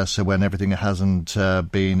process when everything hasn't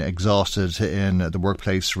been exhausted in the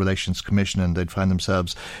Workplace Relations Commission, and they'd find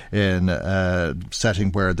themselves in a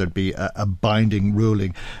setting where there'd be a binding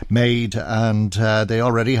ruling made, and they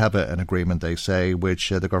already have an agreement, they say, which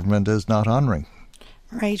the government is not honouring.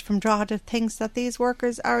 Right from Drogheda thinks that these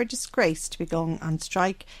workers are a disgrace to be going on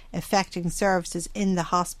strike, affecting services in the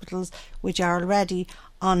hospitals, which are already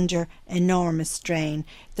under enormous strain.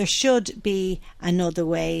 There should be another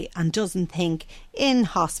way, and doesn't think in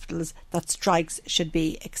hospitals that strikes should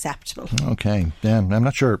be acceptable. Okay, yeah, I'm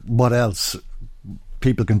not sure what else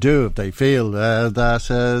people can do if they feel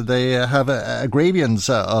that they have a grievance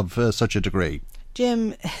of such a degree.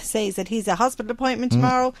 Jim says that he's a hospital appointment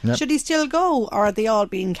tomorrow. Yep. Should he still go, or are they all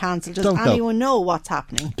being cancelled? Does anyone know what's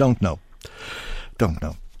happening? Don't know.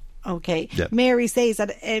 Okay. Yep. Mary says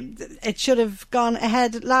that it should have gone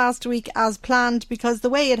ahead last week as planned, because the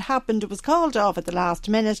way it happened, it was called off at the last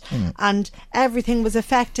minute and everything was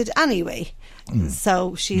affected anyway.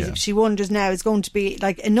 So she wonders now it's going to be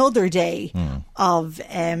like another day of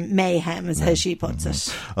mayhem, is how she puts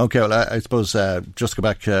it. Okay, well, I suppose just go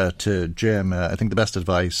back to Jim. I think the best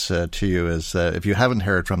advice to you is if you haven't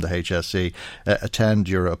heard from the HSE, attend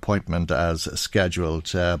your appointment as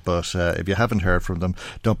scheduled. But if you haven't heard from them,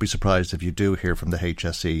 don't be surprised if you do hear from the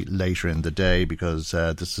HSE later in the day, because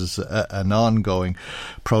this is an ongoing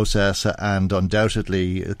process, and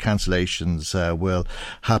undoubtedly cancellations will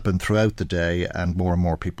happen throughout the day, and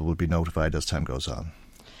more people will be notified as time goes on.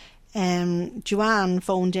 Joanne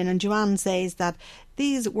phoned in, and Joanne says that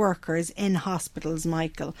these workers in hospitals,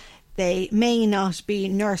 Michael, they may not be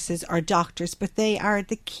nurses or doctors, but they are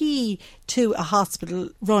the key to a hospital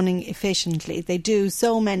running efficiently. They do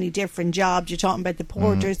so many different jobs. You're talking about the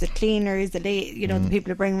porters, the cleaners, the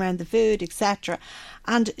people who bring around the food, etc.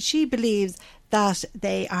 And she believes that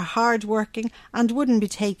they are hard-working and wouldn't be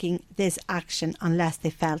taking this action unless they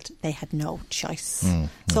felt they had no choice.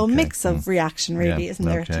 So a mix of reaction, really, isn't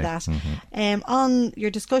there, to that? On your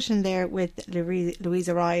discussion there with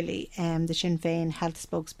Louisa Riley, the Sinn Féin health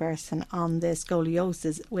spokesperson, on the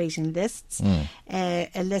scoliosis waiting lists, a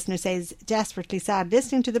listener says, desperately sad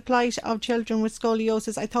listening to the plight of children with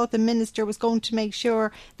scoliosis. I thought the Minister was going to make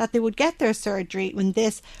sure that they would get their surgery when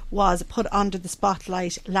this was put under the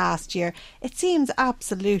spotlight last year. It seems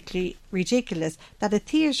absolutely ridiculous that a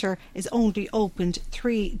theatre is only opened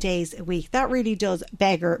 3 days a week. That really does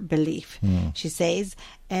beggar belief, she says.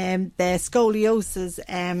 The Scoliosis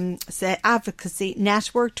Advocacy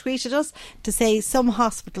Network tweeted us to say some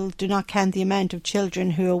hospitals do not count the amount of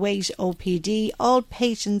children who await OPD. All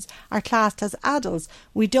patients are classed as adults.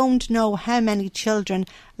 We don't know how many children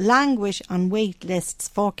languish on wait lists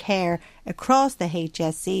for care across the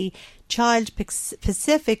HSE.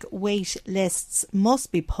 Child-specific wait lists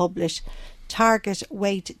must be published Target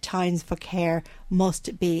wait times for care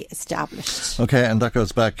must be established. Okay, and that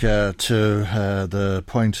goes back to the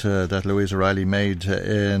point that Louise O'Reilly made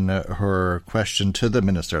in her question to the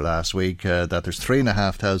Minister last week, that there's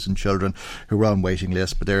 3,500 children who are on waiting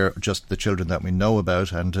lists, but they're just the children that we know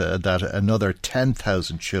about, and that another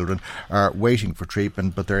 10,000 children are waiting for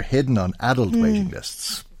treatment, but they're hidden on adult waiting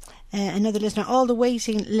lists. Another listener, all the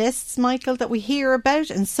waiting lists, Michael, that we hear about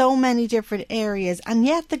in so many different areas, and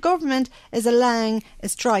yet the government is allowing a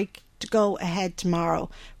strike to go ahead tomorrow.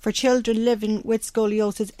 For children living with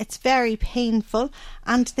scoliosis, it's very painful,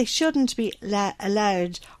 and they shouldn't be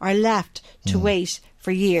allowed or left to wait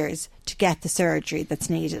for years to get the surgery that's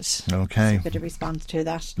needed. Okay. That's a bit of response to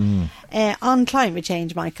that. On climate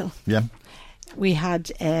change, Michael. Yeah. We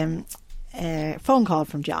had a phone call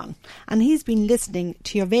from John, and he's been listening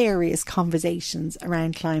to your various conversations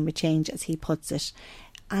around climate change, as he puts it,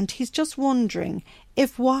 and he's just wondering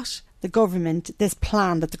if what the government, this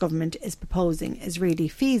plan that the government is proposing, is really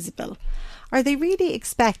feasible. Are they really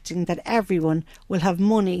expecting that everyone will have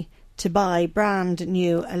money to buy brand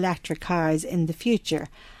new electric cars in the future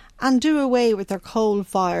and do away with their coal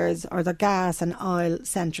fires or their gas and oil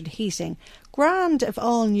central heating? Grand if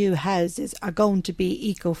all new houses are going to be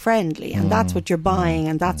eco-friendly, and that's what you're buying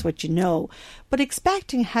and that's what you know. But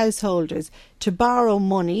expecting householders to borrow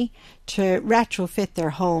money to retrofit their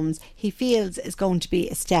homes, he feels is going to be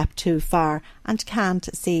a step too far and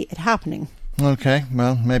can't see it happening. Okay,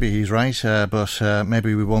 well, maybe he's right, but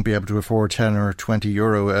maybe we won't be able to afford 10 or 20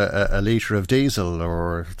 euro a litre of diesel,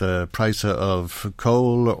 or the price of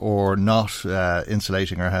coal, or not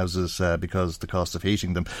insulating our houses because the cost of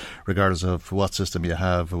heating them, regardless of what system you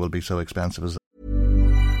have, will be so expensive as.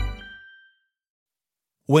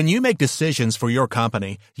 When you make decisions for your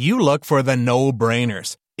company, you look for the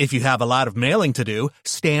no-brainers. If you have a lot of mailing to do,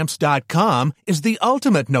 Stamps.com is the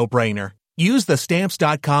ultimate no-brainer. Use the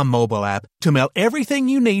Stamps.com mobile app to mail everything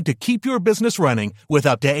you need to keep your business running with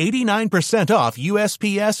up to 89% off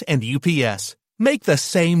USPS and UPS. Make the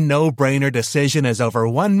same no-brainer decision as over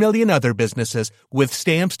 1 million other businesses with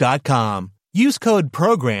Stamps.com. Use code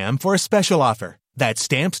PROGRAM for a special offer. That's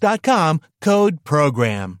Stamps.com, code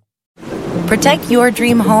PROGRAM. Protect your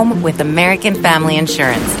dream home with American Family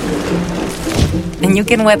Insurance. And you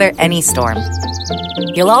can weather any storm.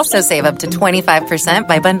 You'll also save up to 25%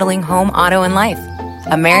 by bundling home, auto, and life.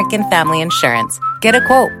 American Family Insurance. Get a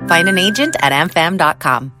quote. Find an agent at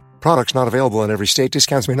amfam.com. Products not available in every state.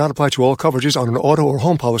 Discounts may not apply to all coverages on an auto or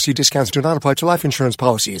home policy. Discounts do not apply to life insurance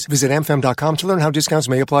policies. Visit amfam.com to learn how discounts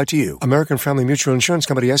may apply to you. American Family Mutual Insurance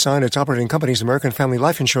Company, SI, and its operating companies, American Family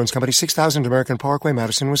Life Insurance Company, 6000 American Parkway,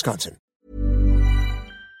 Madison, Wisconsin.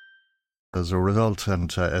 As a result,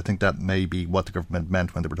 and I think that may be what the government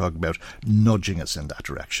meant when they were talking about nudging us in that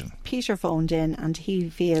direction. Peter phoned in, and he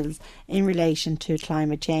feels, in relation to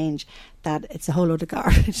climate change, that it's a whole load of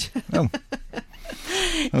garbage. Oh.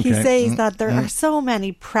 Okay. He says that there are so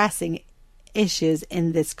many pressing issues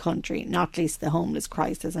in this country, not least the homeless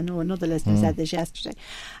crisis. I know another listener said this yesterday,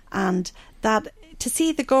 and that to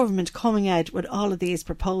see the government coming out with all of these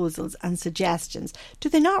proposals and suggestions, do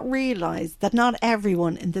they not realise that not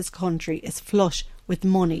everyone in this country is flush with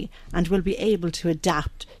money and will be able to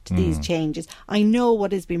adapt to these changes? I know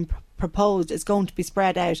what is being proposed is going to be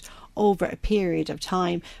spread out over a period of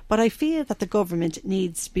time, but I feel that the government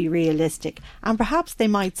needs to be realistic, and perhaps they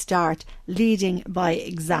might start leading by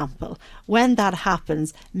example. When that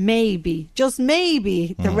happens, maybe, just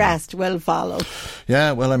maybe, the rest will follow.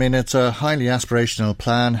 Yeah, well, I mean, it's a highly aspirational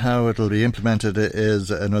plan. How it'll be implemented is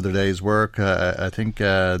another day's work. I think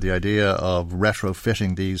the idea of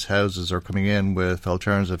retrofitting these houses, or coming in with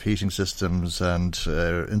alternative heating systems and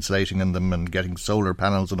insulating in them and getting solar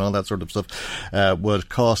panels and all that sort of stuff, would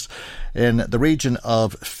cost in the region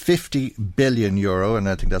of 50 billion euro, and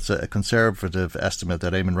I think that's a conservative estimate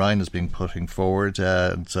that Eamon Ryan has been putting forward.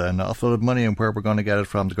 It's an awful lot of money, and where we're going to get it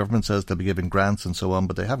from. The government says they'll be giving grants and so on,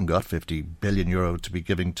 but they haven't got 50 billion euro to be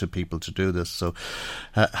giving to people to do this. So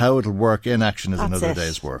how it'll work in action is another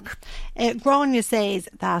day's work. Grania says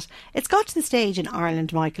that it's got to the stage in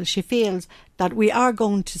Ireland, Michael, she feels that we are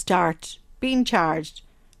going to start being charged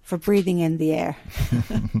for breathing in the air.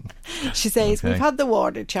 She says, we've had the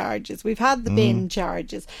water charges, we've had the bin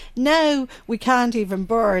charges, now we can't even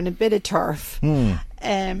burn a bit of turf.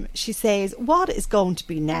 She says, what is going to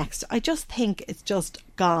be next? I just think it's just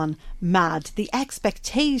gone mad. The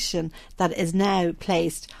expectation that is now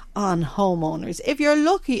placed on homeowners, if you're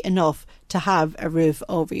lucky enough to have a roof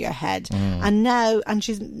over your head. And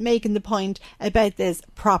she's making the point about this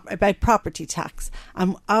about property tax,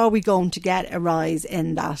 and are we going to get a rise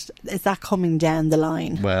in that? Is that coming down the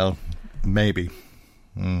line? Well, maybe.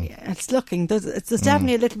 It's looking, there's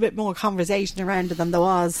definitely a little bit more conversation around it than there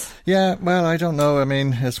was. Yeah, well, I don't know. I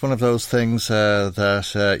mean, it's one of those things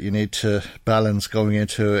that you need to balance going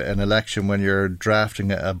into an election when you're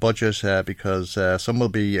drafting a budget, because some will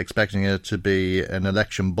be expecting it to be an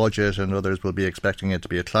election budget and others will be expecting it to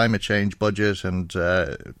be a climate change budget, and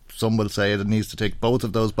some will say it needs to tick both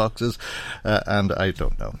of those boxes, and I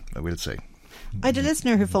don't know. We'll see. I had a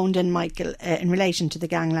listener who phoned in, Michael, in relation to the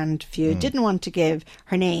Gangland feud. Didn't want to give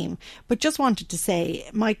her name, but just wanted to say,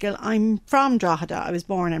 Michael, I'm from Drogheda. I was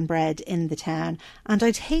born and bred in the town, and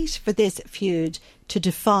I'd hate for this feud to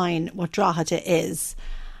define what Drogheda is.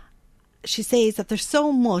 She says that there's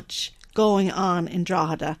so much going on in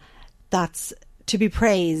Drogheda that's to be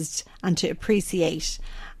praised and to appreciate,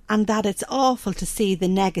 and that it's awful to see the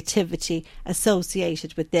negativity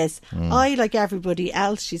associated with this. I, like everybody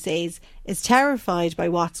else, she says, is terrified by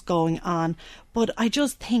what's going on, but I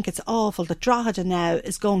just think it's awful that Drogheda now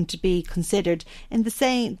is going to be considered in the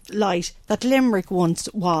same light that Limerick once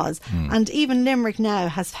was, and even Limerick now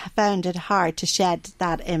has found it hard to shed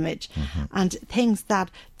that image, and thinks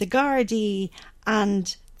that the Gardaí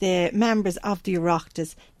and the members of the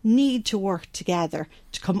Oireachtas need to work together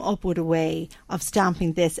to come up with a way of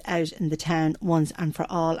stamping this out in the town once and for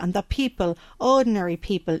all, and that people, ordinary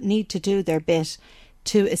people, need to do their bit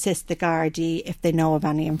to assist the Gardaí if they know of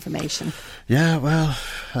any information. Yeah, well,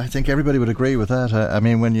 I think everybody would agree with that. I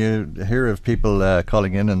mean, when you hear of people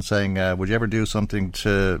calling in and saying, would you ever do something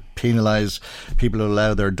to penalise people who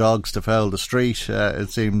allow their dogs to foul the street? It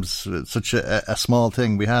seems such a small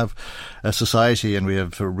thing. We have a society and we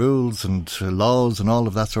have rules and laws and all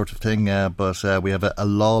of that sort of thing, but we have a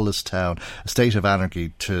lawless town, a state of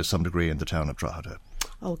anarchy to some degree in the town of Drogheda.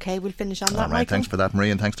 OK, we'll finish on that, All right, Michael. Thanks for that,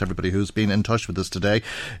 Marie, and thanks to everybody who's been in touch with us today.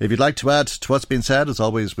 If you'd like to add to what's been said, as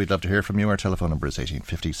always, we'd love to hear from you. Our telephone number is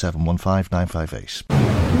 1850 715 958.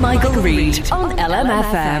 Michael Reid on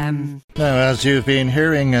LMFM. Now, as you've been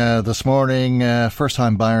hearing this morning,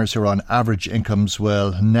 first-time buyers who are on average incomes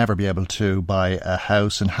will never be able to buy a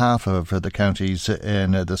house in half of the counties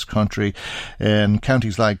in this country. In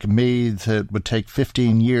counties like Meath, it would take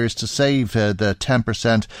 15 years to save the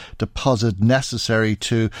 10% deposit necessary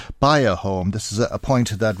to buy a home. This is a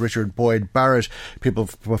point that Richard Boyd Barrett, People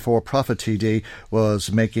Before Profit TD,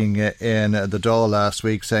 was making in the Dáil last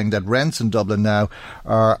week, saying that rents in Dublin now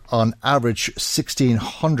are on average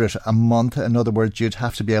 €1,600 a month. In other words, you'd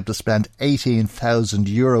have to be able to spend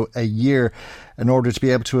 €18,000 a year in order to be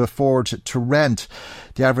able to afford to rent.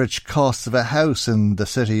 The average cost of a house in the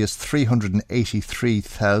city is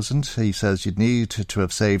 €383,000. He says you'd need to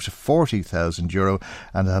have saved €40,000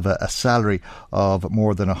 and have a salary of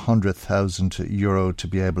more than €100,000 to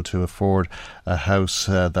be able to afford a house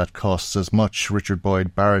that costs as much. Richard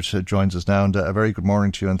Boyd Barrett joins us now, and a very good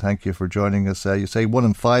morning to you, and thank you for joining us. You say 1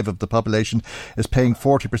 in 5 of the population is paying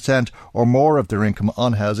 40% or more of their income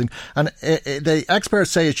on housing, and the experts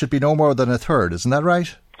say it should be no more than a third. Isn't that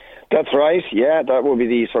right? That's right, yeah. That would be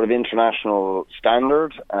the sort of international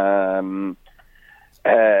standard. And,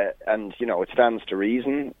 you know, it stands to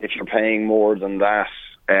reason. If you're paying more than that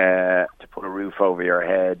to put a roof over your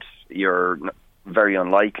head, you're very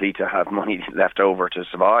unlikely to have money left over to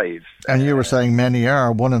survive. And you were saying many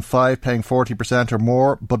are, 1 in 5 paying 40% or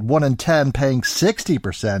more, but 1 in 10 paying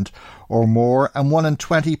 60% or more, and 1 in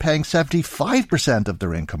 20 paying 75% of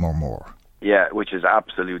their income or more. Yeah, which is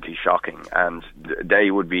absolutely shocking, and they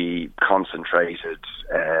would be concentrated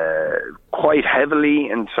quite heavily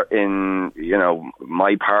in you know,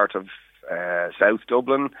 my part of South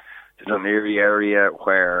Dublin, the Dún Laoghaire area,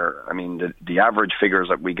 where, I mean, the average figures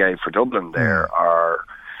that we gave for Dublin there are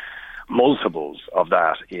multiples of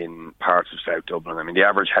that in parts of South Dublin. I mean, the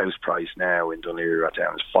average house price now in Dún Laoghaire right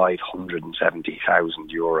now is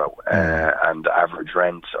 €570,000, and the average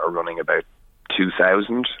rents are running about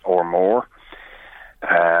 2,000 or more.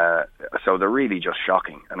 So they're really just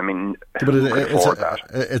shocking. And I mean, but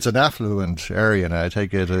it's an affluent area, and I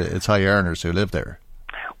take it it's high earners who live there.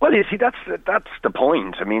 Well, you see, that's the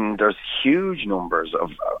point. I mean, there's huge numbers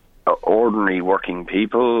of ordinary working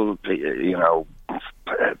people, you know,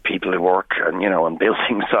 people who work and, you know, on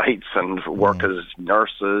building sites and work as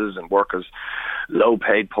nurses and work as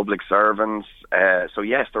low-paid public servants. So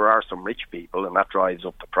yes, there are some rich people, and that drives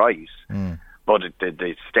up the price. But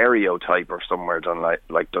the stereotype or somewhere done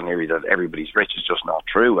like Dún Laoghaire that everybody's rich is just not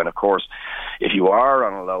true. And of course, if you are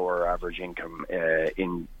on a lower average income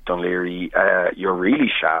in Dún Laoghaire, you're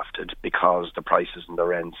really shafted because the prices and the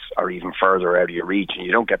rents are even further out of your reach, and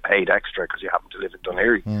you don't get paid extra because you happen to live in Dún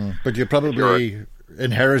Laoghaire. But you probably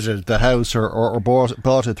inherited the house or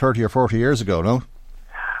bought it 30 or 40 years ago, no?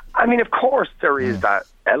 I mean, of course, there is that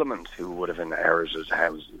element who would have inherited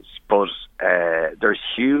houses, but there's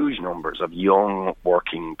huge numbers of young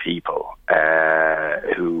working people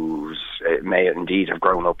who may indeed have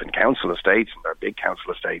grown up in council estates, and they're big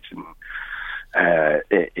council estates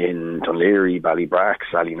in Dunleary, Ballybrack,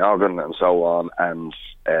 Sallynoggin, and so on. And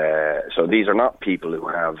so these are not people who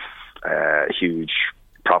have huge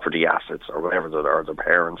property assets or whatever, their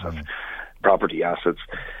parents have property assets.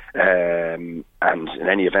 And in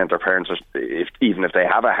any event, their parents even if they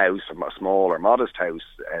have a house, a small or modest house,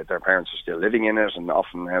 their parents are still living in it, and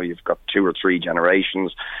often now you've got 2 or 3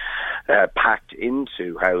 generations packed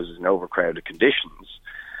into houses in overcrowded conditions.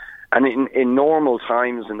 And in normal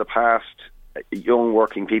times in the past, young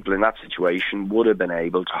working people in that situation would have been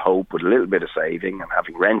able to hope, with a little bit of saving and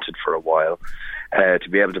having rented for a while, to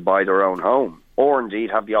be able to buy their own home, or indeed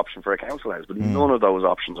have the option for a council house. But none of those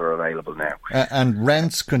options are available now. And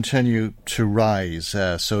rents continue to rise.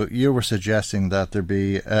 So you were suggesting that there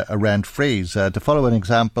be a rent freeze. To follow an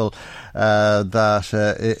example that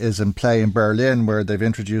is in play in Berlin, where they've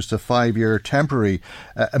introduced a 5-year temporary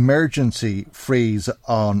emergency freeze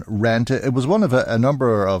on rent. It was one of a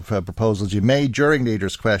number of proposals you made during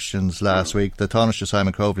Leaders' Questions last week. The Taoiseach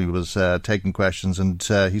Simon Coveney was taking questions, and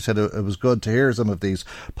he said it was good to hear some of these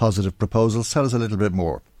positive proposals. Tell us a little bit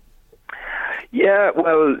more. Yeah,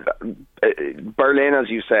 well, Berlin, as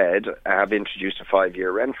you said, have introduced a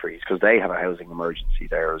 5-year rent freeze because they have a housing emergency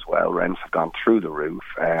there as well. Rents have gone through the roof.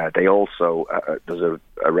 They also, there's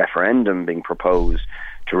a referendum being proposed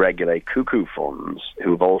to regulate cuckoo funds,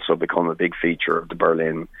 who've also become a big feature of the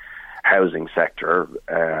Berlin housing sector,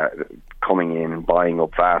 coming in and buying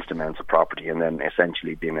up vast amounts of property and then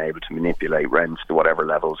essentially being able to manipulate rents to whatever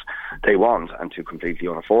levels they want and to completely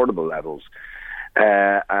unaffordable levels.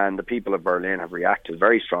 And the people of Berlin have reacted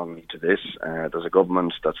very strongly to this. There's a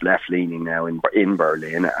government that's left-leaning now in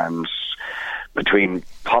Berlin, and between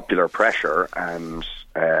popular pressure and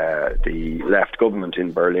the left government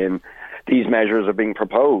in Berlin, these measures are being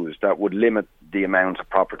proposed that would limit the amount of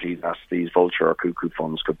property that these vulture or cuckoo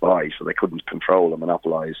funds could buy, so they couldn't control and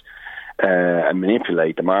monopolise and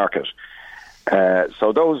manipulate the market.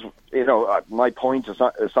 So those, my point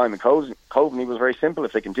to Simon Coveney was very simple.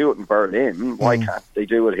 If they can do it in Berlin, why can't they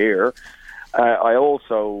do it here? I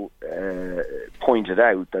also pointed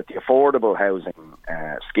out that the affordable housing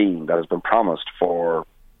scheme that has been promised for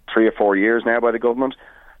 3 or 4 years now by the government,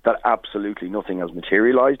 that absolutely nothing has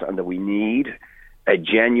materialised, and that we need a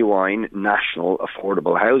genuine national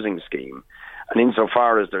affordable housing scheme. And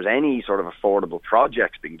insofar as there's any sort of affordable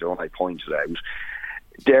projects being done, I pointed out,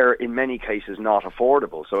 they're in many cases not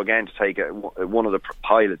affordable. So again, to take one of the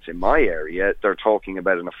pilots in my area, they're talking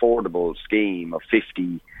about an affordable scheme of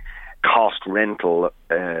 50 cost rental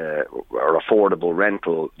or affordable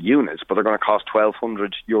rental units, but they're going to cost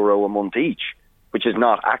 €1,200 a month each, which is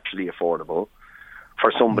not actually affordable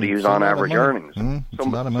for somebody who's on average earnings.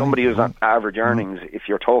 Somebody who's on average earnings, if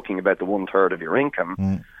you're talking about the 1/3 of your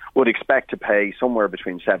income, would expect to pay somewhere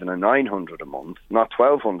between $700 and $900 a month, not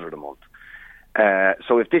 $1,200 a month.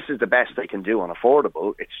 So if this is the best they can do on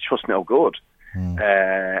affordable, it's just no good.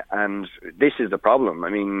 And this is the problem. I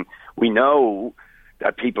mean, we know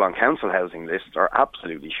that people on council housing lists are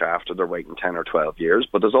absolutely shafted. They're waiting 10 or 12 years.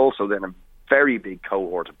 But there's also then a very big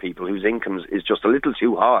cohort of people whose incomes is just a little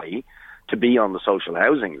too high to be on the social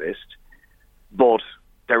housing list, but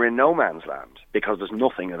they're in no man's land because there's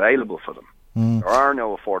nothing available for them. There are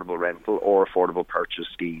no affordable rental or affordable purchase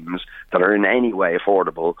schemes that are in any way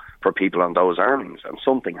affordable for people on those earnings, and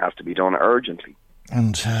something has to be done urgently.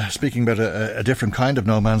 And speaking about a different kind of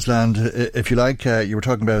no man's land, if you like, you were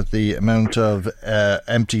talking about the amount of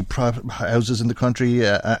empty houses in the country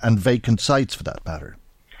and vacant sites for that matter.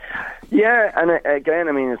 Yeah, and again,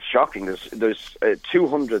 I mean, it's shocking. There's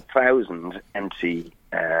 200,000 empty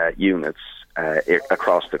units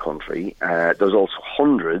across the country. There's also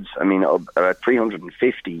hundreds, about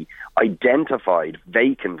 350 identified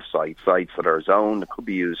vacant sites that are zoned that could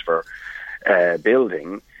be used for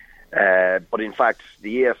building. But in fact,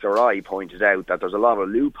 the ESRI pointed out that there's a lot of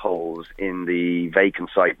loopholes in the vacant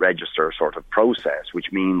site register sort of process,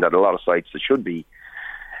 which mean that a lot of sites that should be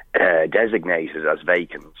designated as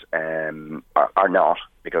vacant are not,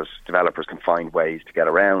 because developers can find ways to get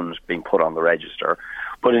around being put on the register.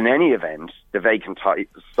 But in any event, the vacant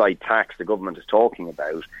site tax the government is talking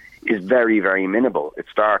about is very, very minimal. It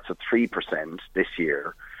starts at 3% this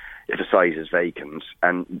year if a site is vacant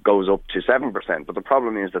and goes up to 7%. But the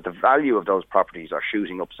problem is that the value of those properties are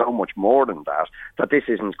shooting up so much more than that this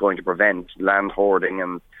isn't going to prevent land hoarding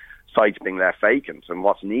and sites being left vacant. And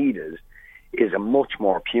what's needed is a much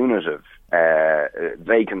more punitive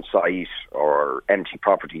vacant site or empty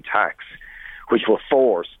property tax, which will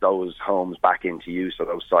force those homes back into use, or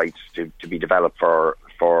those sites to be developed for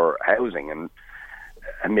housing. And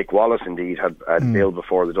Mick Wallace indeed had a bill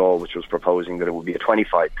before the Dáil which was proposing that it would be a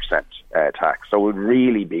 25% tax. So it would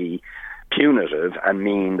really be punitive and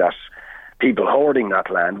mean that people hoarding that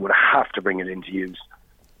land would have to bring it into use.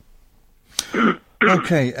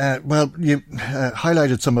 Okay, well, you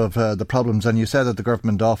highlighted some of the problems, and you said that the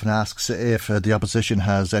government often asks if the opposition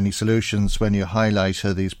has any solutions when you highlight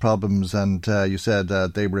these problems, and you said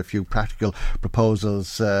they were a few practical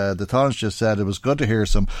proposals. The Tánaiste just said it was good to hear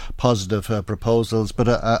some positive proposals, but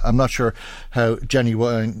I'm not sure how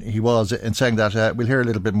genuine he was in saying that. We'll hear a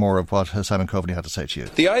little bit more of what Simon Coveney had to say to you.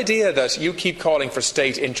 The idea that you keep calling for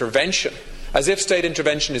state intervention, as if state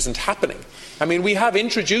intervention isn't happening. I mean, we have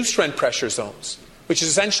introduced rent pressure zones, which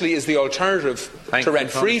essentially is the alternative to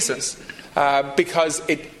rent freezes, because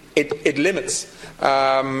it limits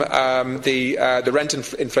the rent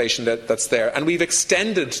inflation that's there. And we've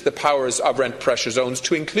extended the powers of rent pressure zones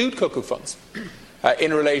to include cuckoo funds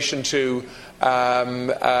in relation to the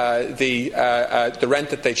rent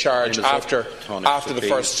that they charge after the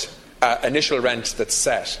first initial rent that's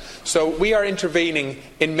set. So we are intervening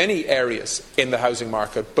in many areas in the housing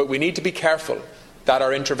market, but we need to be careful that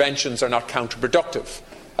our interventions are not counterproductive,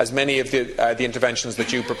 as many of the interventions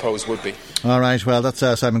that you propose would be. All right, well, that's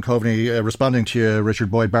Simon Coveney responding to you,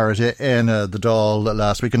 Richard Boyd Barrett, in the Dáil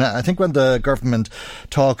last week. And I think when the government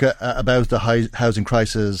talk about the housing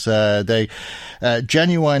crisis, they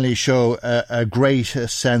genuinely show a great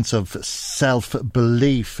sense of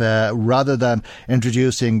self-belief rather than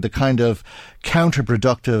introducing the kind of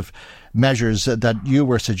counterproductive measures that you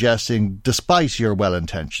were suggesting, despite your well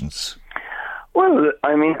intentions. Well,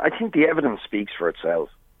 I mean, I think the evidence speaks for itself,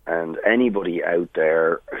 and anybody out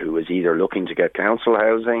there who is either looking to get council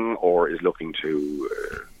housing or is looking to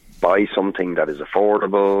buy something that is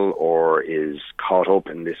affordable or is caught up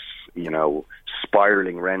in this,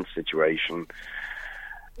 spiralling rent situation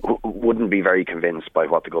wouldn't be very convinced by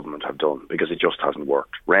what the government have done, because it just hasn't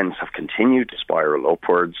worked. Rents have continued to spiral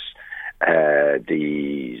upwards.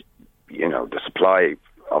 The supply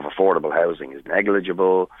of affordable housing is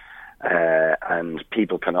negligible. And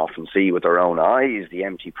people can often see with their own eyes the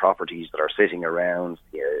empty properties that are sitting around,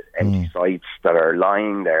 the empty sites that are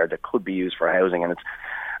lying there that could be used for housing, and it's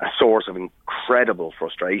a source of incredible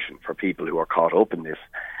frustration for people who are caught up in this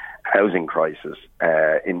housing crisis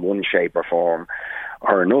in one shape or form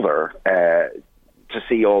or another, to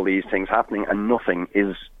see all these things happening and nothing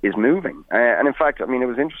is moving. And in fact, I mean, it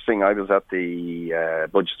was interesting. I was at the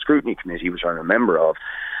Budget Scrutiny Committee, which I'm a member of,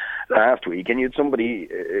 last week, and you had somebody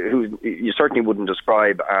who you certainly wouldn't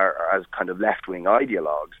describe as kind of left-wing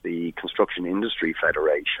ideologues, the Construction Industry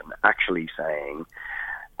Federation, actually saying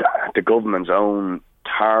that the government's own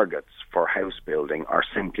targets for house building are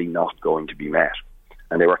simply not going to be met.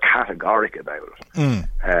 And they were categoric about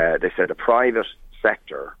it. They said the private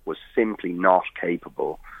sector was simply not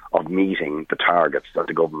capable of meeting the targets that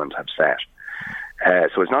the government have set.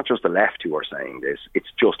 So it's not just the left who are saying this,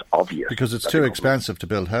 it's just obvious. Because it's too expensive to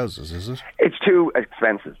build houses, is it? It's too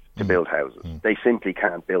expensive to build houses. They simply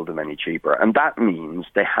can't build them any cheaper. And that means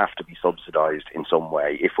they have to be subsidised in some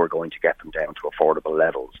way if we're going to get them down to affordable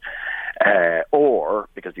levels. Or,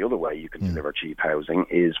 because the other way you can deliver cheap housing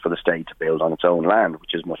is for the state to build on its own land,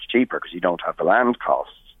 which is much cheaper because you don't have the land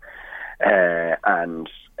costs. There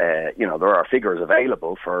are figures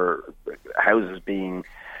available for houses being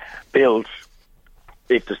built.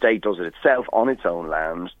 If the state does it itself on its own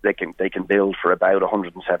land, they can build for about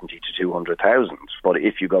 170 to 200,000. But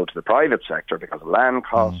if you go to the private sector, because of land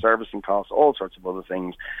costs, servicing costs, all sorts of other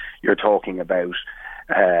things, you're talking about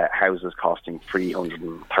houses costing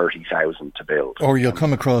 330,000 to build. Or you'll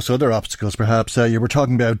come across other obstacles, perhaps. You were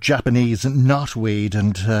talking about Japanese knotweed,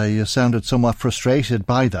 and you sounded somewhat frustrated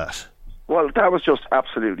by that. Well, that was just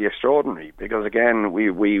absolutely extraordinary, because again, we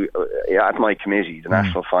at my committee, the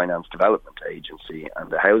National Finance Development Agency and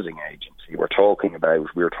the Housing Agency, we were talking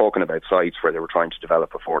about sites where they were trying to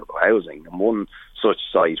develop affordable housing, and one such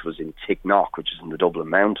site was in Ticknock, which is in the Dublin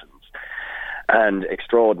Mountains. And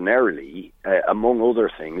extraordinarily, among other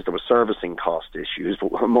things, there were servicing cost issues,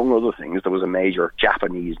 but among other things, there was a major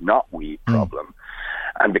Japanese knotweed problem.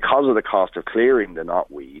 And because of the cost of clearing the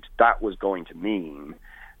knotweed, that was going to mean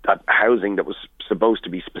that housing that was supposed to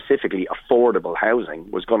be specifically affordable housing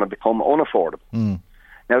was going to become unaffordable.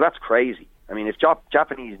 Now, that's crazy. I mean, if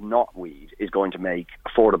Japanese knotweed is going to make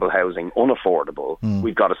affordable housing unaffordable,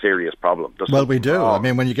 we've got a serious problem. Well, we do. I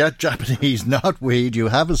mean, when you get Japanese knotweed, you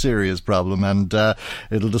have a serious problem, and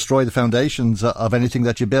it'll destroy the foundations of anything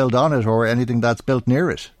that you build on it or anything that's built near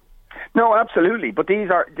it. No, absolutely. But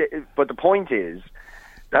the point is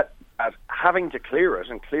that having to clear it,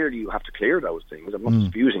 and clearly you have to clear those things. I'm not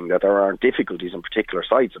disputing that there are difficulties in particular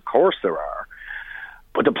sites. Of course there are.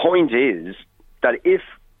 But the point is that if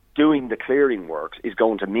doing the clearing works is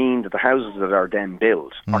going to mean that the houses that are then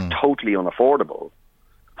built are totally unaffordable,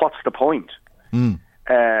 what's the point?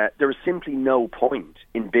 There is simply no point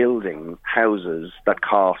in building houses that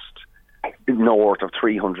cost north of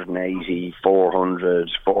 380, 400,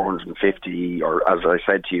 450, or as I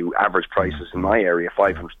said to you, average prices in my area,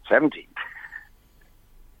 570.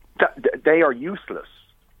 They are useless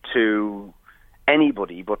to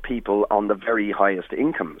anybody but people on the very highest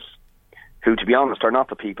incomes, who, to be honest, are not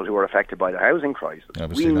the people who are affected by the housing crisis.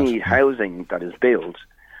 We need housing that is built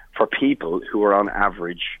for people who are on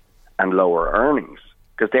average and lower earnings,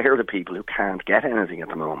 because they're the people who can't get anything at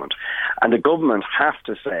the moment. And the government have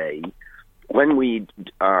to say, when we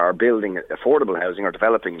are building affordable housing or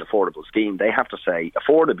developing an affordable scheme, they have to say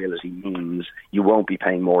affordability means you won't be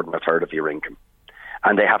paying more than a third of your income.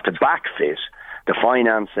 And they have to backfit the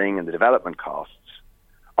financing and the development costs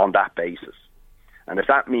on that basis. And if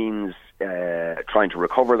that means trying to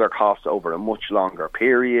recover their costs over a much longer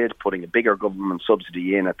period, putting a bigger government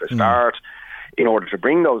subsidy in at the start in order to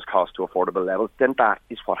bring those costs to affordable levels, then that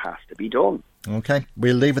is what has to be done. OK,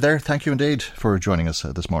 we'll leave it there. Thank you indeed for joining us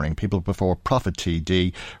this morning. People Before Profit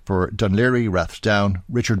TD for Dún Laoghaire, Rathdown,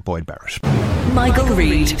 Richard Boyd Barrett. Michael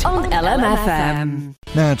Reid on LMFM.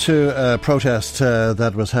 Now to a protest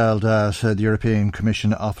that was held at the European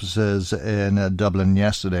Commission offices in Dublin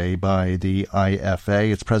yesterday by the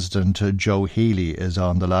IFA. Its President Joe Healy is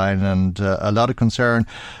on the line, and a lot of concern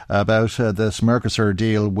about this Mercosur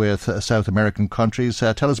deal with South American countries.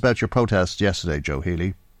 Tell us about your protest yesterday, Joe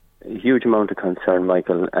Healy. A huge amount of concern,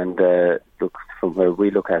 Michael, and look, from where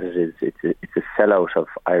we look at it, it's a sellout of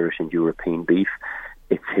Irish and European beef.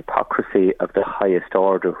 It's hypocrisy of the highest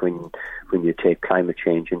order when you take climate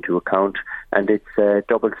change into account, and it's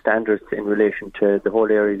double standards in relation to the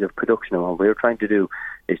whole areas of production. And what we're trying to do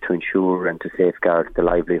is to ensure and to safeguard the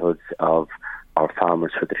livelihoods of our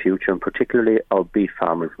farmers for the future, and particularly our beef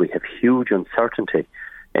farmers. We have huge uncertainty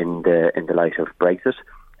in the light of Brexit.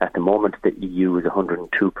 At the moment, the EU is 102%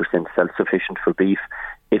 self-sufficient for beef.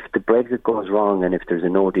 If the Brexit goes wrong and if there's a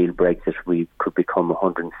no-deal Brexit, we could become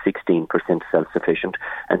 116% self-sufficient.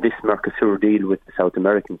 And this Mercosur deal with the South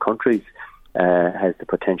American countries has the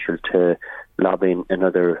potential to lob in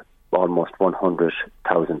another almost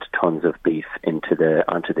 100,000 tonnes of beef onto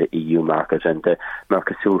the EU market. And the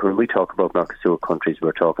Mercosur, when we talk about Mercosur countries,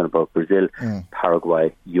 we're talking about Brazil,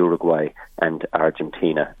 Paraguay, Uruguay and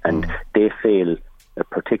Argentina. And they fail.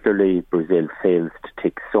 Particularly Brazil fails to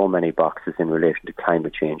tick so many boxes in relation to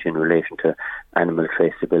climate change, in relation to animal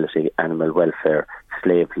traceability, animal welfare,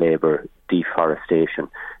 slave labour, deforestation.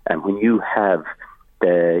 And when you have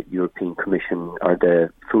the European Commission or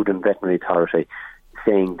the Food and Veterinary Authority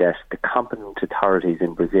saying that the competent authorities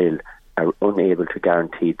in Brazil are unable to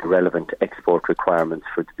guarantee the relevant export requirements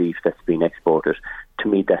for the beef that's been exported, to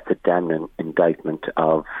me that's a damning indictment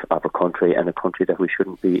of a country, and a country that we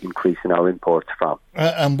shouldn't be increasing our imports from.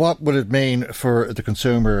 And what would it mean for the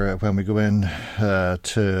consumer when we go in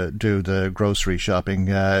to do the grocery shopping?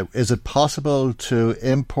 Is it possible to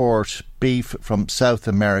import beef from South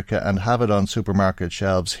America and have it on supermarket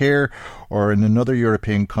shelves here or in another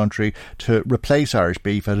European country to replace Irish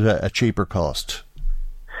beef at a cheaper cost?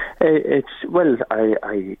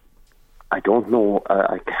 I don't know.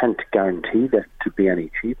 I can't guarantee that to be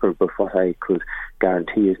any cheaper, but what I could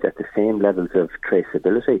guarantee is that the same levels of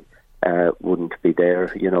traceability wouldn't be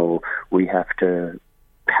there. You know, we have to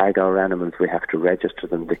tag our animals, we have to register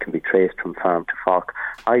them, they can be traced from farm to fork.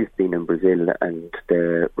 I've been in Brazil and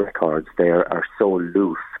the records there are so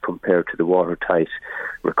loose compared to the watertight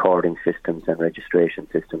recording systems and registration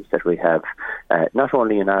systems that we have, not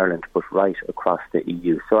only in Ireland but right across the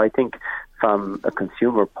EU. So I think from a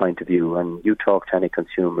consumer point of view, and you talk to any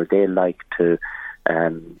consumer, they like to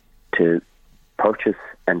purchase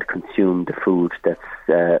and consume the food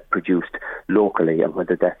that's produced locally, and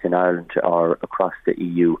whether that's in Ireland or across the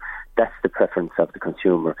EU, that's the preference of the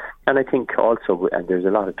consumer. And I think also, and there's a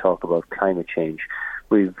lot of talk about climate change,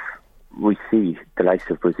 we see the likes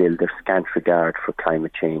of Brazil, their scant regard for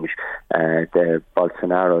climate change. The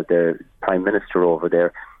Bolsonaro, the Prime Minister over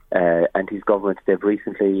there, and his government, they've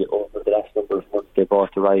recently, over the last number of months, they've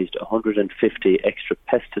authorised 150 extra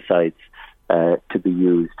pesticides to be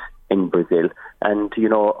used in Brazil. And, you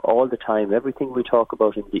know, all the time, everything we talk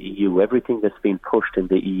about in the EU, everything that's been pushed in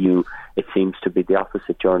the EU, it seems to be the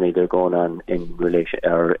opposite journey they're going on in relation,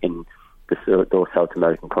 or in those South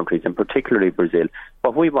American countries, and particularly Brazil.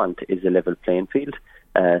 What we want is a level playing field.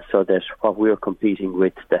 so that what we're competing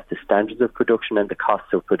with, that the standards of production and the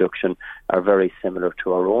costs of production are very similar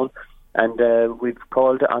to our own. And we've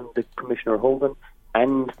called on the Commissioner Hogan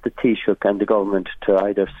and the Taoiseach and the government to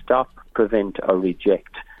either stop, prevent or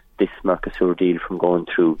reject this Mercosur deal from going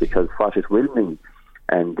through, because what it will mean,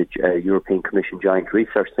 and the European Commission Joint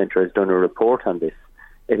Research Centre has done a report on this,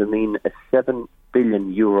 it'll mean a €7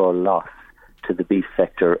 billion loss to the beef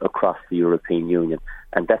sector across the European Union.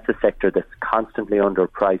 And that's a sector that's constantly under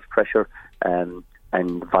price pressure and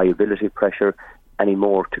viability pressure. Any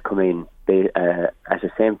more to come in at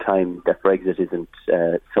the same time that Brexit isn't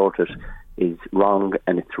sorted is wrong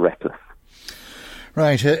and it's reckless.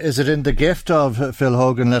 Right. Is it in the gift of Phil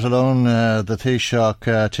Hogan, let alone the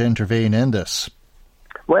Taoiseach, to intervene in this?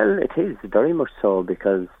 Well, it is very much so,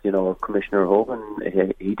 because, Commissioner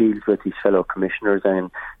Hogan, he deals with his fellow commissioners, and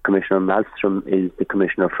Commissioner Malmström is the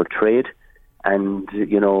Commissioner for Trade. And,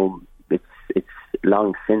 it's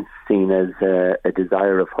long since seen as a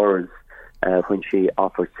desire of hers when she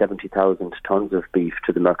offered 70,000 tonnes of beef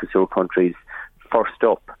to the Mercosur countries first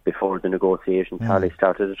up before the negotiations hardly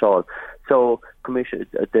started at all. So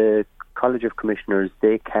the College of Commissioners,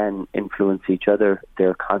 they can influence each other.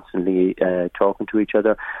 They're constantly talking to each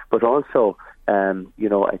other. But also,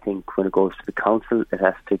 I think when it goes to the Council, it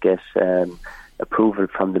has to get approval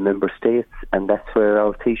from the member states, and that's where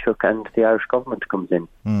our Taoiseach and the Irish government comes in.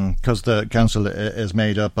 Because the Council is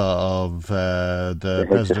made up of the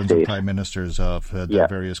Presidents and Prime Ministers of the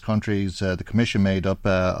various countries. The Commission made up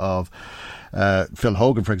of Phil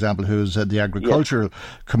Hogan, for example, who's the Agricultural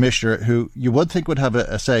Commissioner, who you would think would have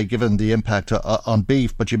a say given the impact on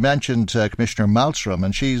beef. But you mentioned Commissioner Malmström,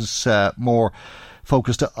 and she's more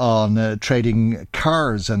focused on trading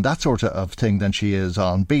cars and that sort of thing than she is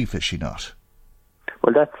on beef, is she not?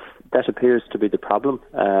 Well, that appears to be the problem,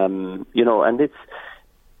 and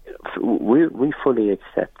we fully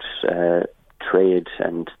accept trade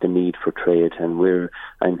and the need for trade, and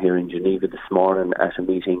I'm here in Geneva this morning at a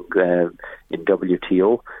meeting in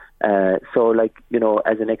WTO. So,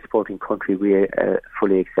 as an exporting country, we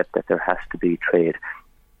fully accept that there has to be trade,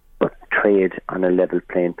 but trade on a level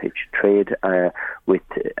playing pitch, trade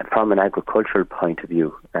from an agricultural point of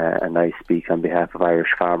view, and I speak on behalf of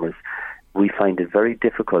Irish farmers. We find it very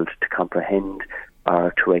difficult to comprehend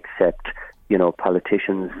or to accept,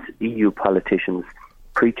 politicians, EU politicians,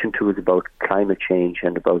 preaching to us about climate change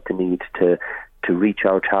and about the need to reach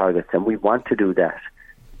our targets. And we want to do that.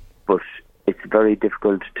 But it's very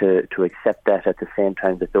difficult to accept that at the same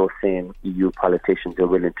time that those same EU politicians are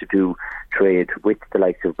willing to do trade with the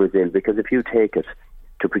likes of Brazil. Because if you take it,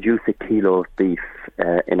 to produce a kilo of beef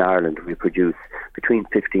in Ireland, we produce between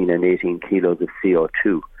 15 and 18 kilos of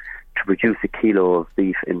CO2. To produce a kilo of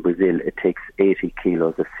beef in Brazil, it takes 80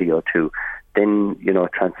 kilos of CO2. Then,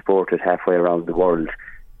 transport it halfway around the world.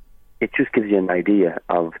 It just gives you an idea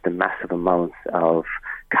of the massive amounts of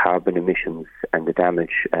carbon emissions and the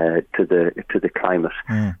damage to the climate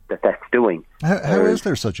that's doing. How is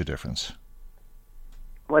there such a difference?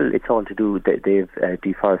 Well, it's all to do with they've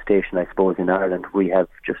deforestation, I suppose, in Ireland. We have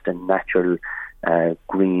just a natural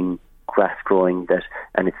green grass growing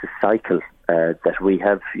and it's a cycle that we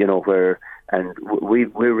have, we're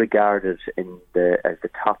regarded as the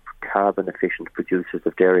top carbon efficient producers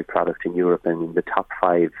of dairy product in Europe and in the top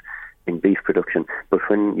 5 in beef production. But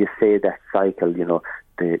when you say that cycle,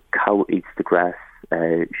 the cow eats the grass,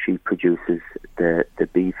 she produces the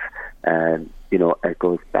beef, it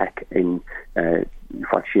goes back in,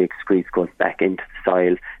 what she excretes goes back into the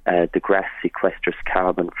soil. The grass sequesters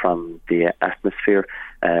carbon from the atmosphere.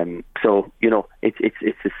 So,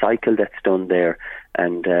 it's a cycle that's done there.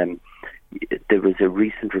 And there was a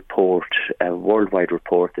recent report, a worldwide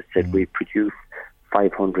report, that said we produce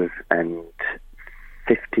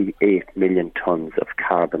 558 million tonnes of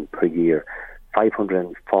carbon per year.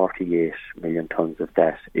 548 million tonnes of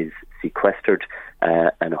that is sequestered,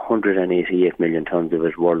 and 188 million tonnes of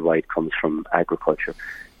it worldwide comes from agriculture.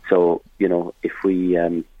 So, if we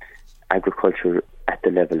agriculture at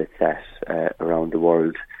the level it's at around the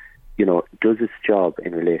world, does its job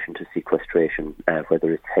in relation to sequestration,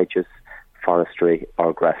 whether it's hedges, forestry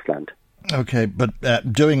or grassland. Okay, but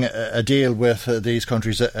doing a deal with these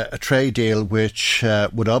countries, a trade deal which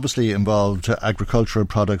would obviously involve agricultural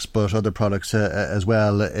products but other products as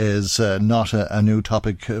well, is not a new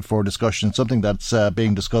topic for discussion. It's something that's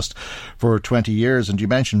being discussed for 20 years. And you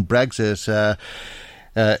mentioned Brexit.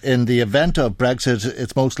 In the event of Brexit,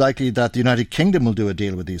 it's most likely that the United Kingdom will do a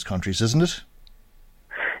deal with these countries, isn't it?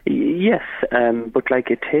 Yes, but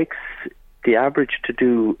it takes... The average to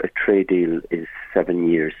do a trade deal is 7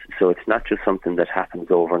 years, so it's not just something that happens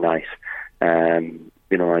overnight.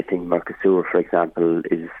 I think Mercosur, for example,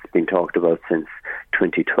 is been talked about since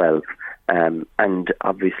 2012. And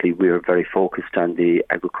obviously we're very focused on the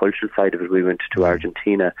agricultural side of it. We went to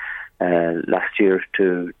Argentina last year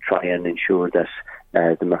to try and ensure that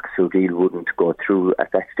the Mercosur deal wouldn't go through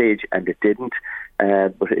at that stage, and it didn't.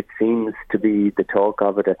 But it seems to be the talk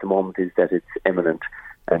of it at the moment is that it's imminent.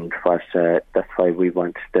 And that's why we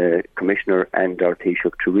want the Commissioner and our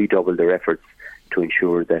Taoiseach to redouble their efforts to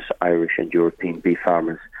ensure that Irish and European beef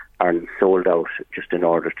farmers aren't sold out just in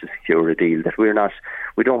order to secure a deal. That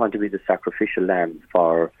we don't want to be the sacrificial lamb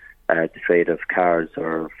for the trade of cars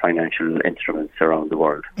or financial instruments around the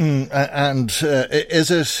world. And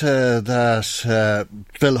is it that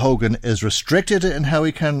Phil Hogan is restricted in how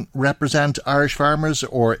he can represent Irish farmers,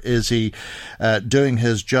 or is he doing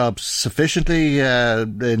his job sufficiently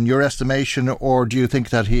in your estimation, or do you think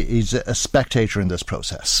that he's a spectator in this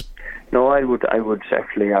process? No, I would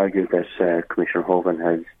actually argue that Commissioner Hogan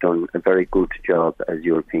has done a very good job as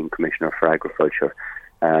European Commissioner for Agriculture.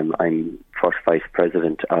 I'm first Vice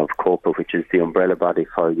President of COPA, which is the umbrella body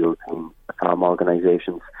for European farm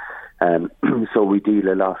organisations. So we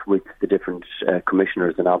deal a lot with the different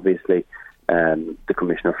commissioners, and obviously the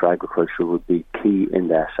Commissioner for Agriculture would be key in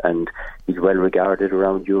that. And he's well regarded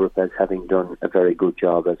around Europe as having done a very good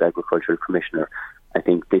job as Agricultural Commissioner. I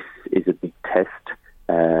think this is a big test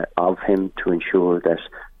of him to ensure that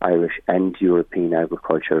Irish and European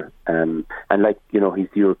agriculture, and he's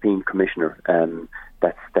the European Commissioner,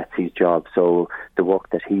 that's his job. So the work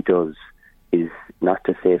that he does is not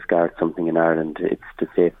to safeguard something in Ireland, it's to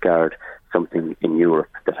safeguard something in Europe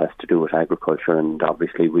that has to do with agriculture, and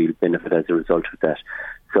obviously we'll benefit as a result of that.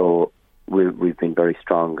 So we've been very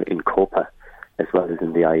strong in COPA as well as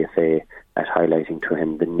in the IFA at highlighting to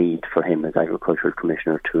him the need for him as Agricultural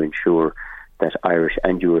Commissioner to ensure that Irish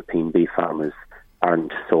and European beef farmers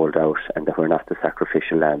aren't sold out and that we're not the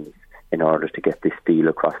sacrificial lambs in order to get this deal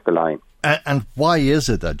across the line. And why is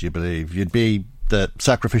it that you believe you'd be the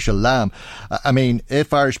sacrificial lamb? I mean,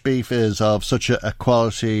 if Irish beef is of such a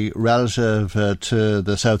quality relative to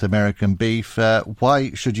the South American beef,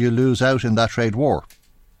 why should you lose out in that trade war?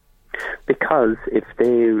 Because if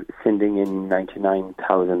they're sending in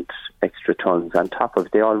 99,000 extra tonnes on top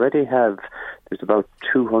of, they already have, there's about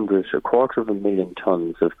 250,000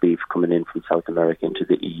 tonnes of beef coming in from South America into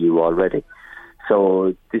the EU already.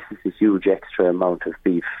 So this is a huge extra amount of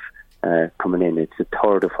beef coming in. It's a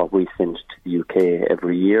third of what we send to the UK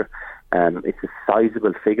every year. It's a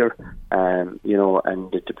sizable figure, and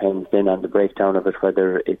it depends then on the breakdown of it,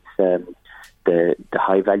 whether it's the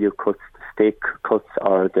high value cuts, the steak cuts,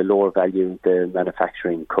 or the lower value, the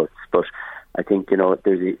manufacturing cuts. But I think,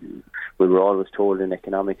 we were always told in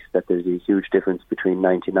economics that there's a huge difference between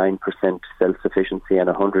 99% self-sufficiency and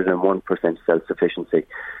 101% self-sufficiency.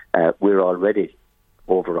 We're already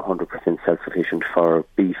over 100% self-sufficient for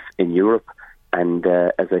beef in Europe. And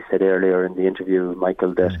as I said earlier in the interview,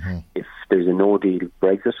 Michael, that if there's a no-deal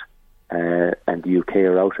Brexit and the UK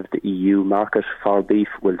are out of the EU market for beef,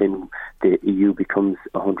 well then the EU becomes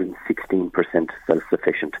 116%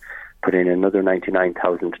 self-sufficient. Put in another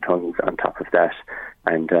 99,000 tonnes on top of that,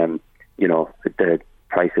 and the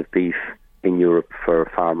price of beef in Europe for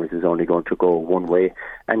farmers is only going to go one way,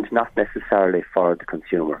 and not necessarily for the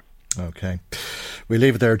consumer. Okay. We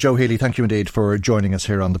leave it there. Joe Healy, thank you indeed for joining us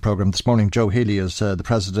here on the programme this morning. Joe Healy is the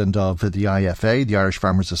president of the IFA, the Irish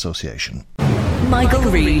Farmers Association. Michael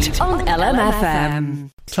Reid on LMFM.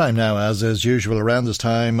 Time now, as is usual around this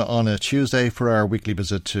time on a Tuesday, for our weekly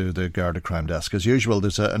visit to the Garda Crime Desk. As usual,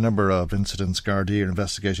 there's a number of incidents Gardaí are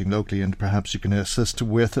investigating locally, and perhaps you can assist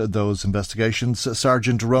with those investigations.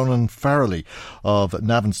 Sergeant Ronan Farrelly of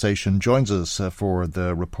Navan Station joins us for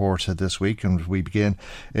the report this week, and we begin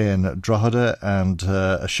in Drogheda and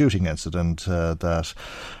a shooting incident that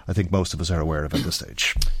I think most of us are aware of at this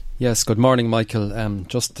stage. Yes, good morning, Michael.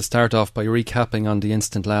 Just to start off by recapping on the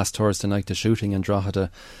incident last Thursday night, the shooting in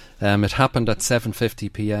Drogheda. It happened at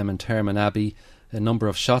 7:50pm in Termon Abbey. A number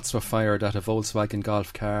of shots were fired at a Volkswagen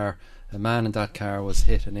Golf car. A man in that car was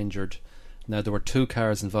hit and injured. Now, there were two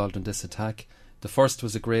cars involved in this attack. The first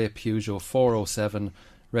was a grey Peugeot 407,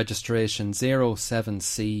 registration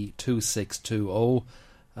 07C2620,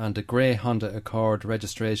 and a grey Honda Accord,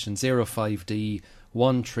 registration 05D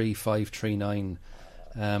 13539.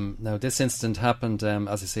 Now, this incident happened,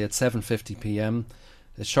 as I say, at 7:50pm.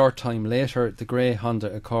 A short time later, the grey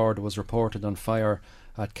Honda Accord was reported on fire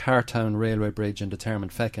at Cartown Railway Bridge in the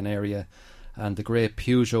Termonfeckin area, and the grey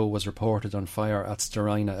Peugeot was reported on fire at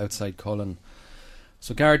Storina outside Cullen.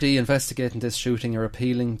 So Gardaí investigating this shooting are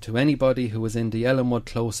appealing to anybody who was in the Ellenwood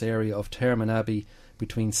Close area of Termon Abbey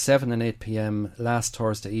between 7 and 8pm last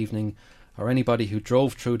Thursday evening, or anybody who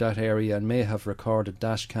drove through that area and may have recorded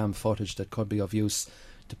dash cam footage that could be of use,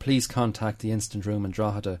 to please contact the Instant Room in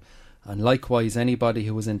Drogheda. And likewise, anybody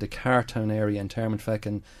who was in the Cartown area in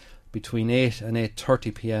Termonfeckin between 8 and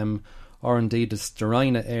 8:30 p.m, or indeed the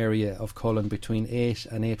Sterina area of Cullen between 8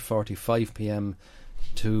 and 8:45 p.m,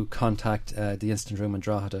 to contact the Instant Room in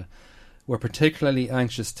Drogheda. We're particularly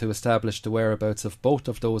anxious to establish the whereabouts of both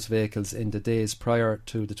of those vehicles in the days prior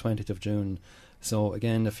to the 20th of June. So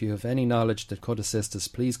again, if you have any knowledge that could assist us,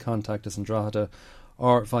 please contact us in Drogheda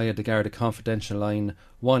or via the Garda confidential line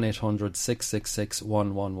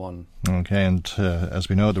 1-800-666-111. Okay, and as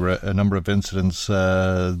we know, there were a number of incidents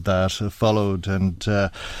that followed, and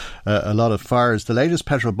a lot of fires. The latest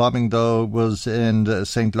petrol bombing, though, was in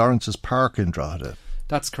St. Lawrence's Park in Drogheda.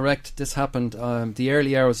 That's correct. This happened the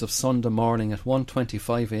early hours of Sunday morning at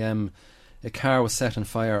 1:25 a.m. A car was set on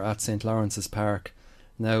fire at St. Lawrence's Park.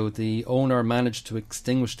 Now, the owner managed to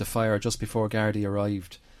extinguish the fire just before Gardaí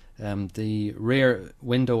arrived. The rear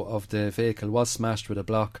window of the vehicle was smashed with a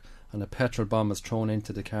block and a petrol bomb was thrown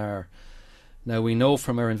into the car. Now, we know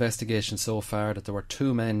from our investigation so far that there were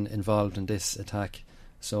 2 men involved in this attack.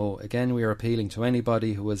 So again, we are appealing to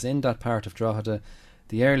anybody who was in that part of Drogheda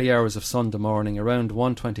the early hours of Sunday morning around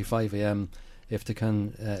 1:25 a.m, if they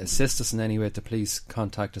can assist us in any way, to please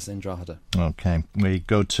contact us in Drogheda. Okay, we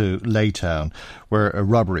go to Laytown, where a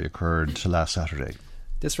robbery occurred last Saturday.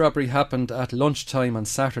 This robbery happened at lunchtime on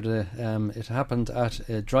Saturday. It happened at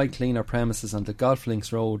a dry cleaner premises on the Golf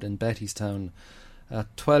Links Road in Bettystown.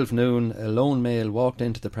 At 12 noon, a lone male walked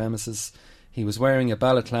into the premises. He was wearing a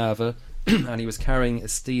balaclava and he was carrying a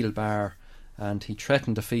steel bar, and he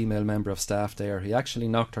threatened a female member of staff there. He actually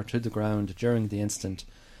knocked her to the ground during the incident.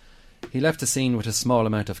 He left the scene with a small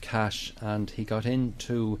amount of cash, and he got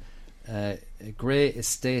into a grey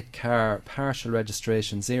estate car, partial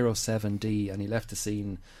registration 07D, and he left the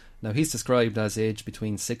scene. Now, he's described as aged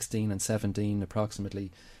between 16 and 17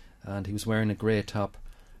 approximately, and he was wearing a grey top.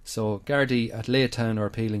 So Gardaí at Laytown are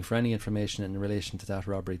appealing for any information in relation to that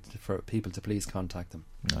robbery for people to please contact them.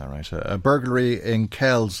 All right. A burglary in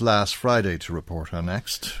Kells last Friday to report on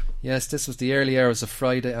next. Yes, this was the early hours of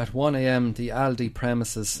Friday. At 1 a.m, the Aldi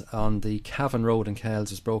premises on the Cavan Road in Kells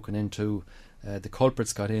was broken into. The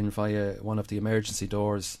culprits got in via one of the emergency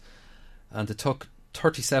doors, and they took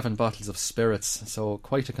 37 bottles of spirits, so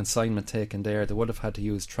quite a consignment taken there. They would have had to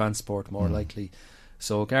use transport more likely.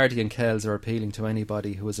 So Gardaí and Kells are appealing to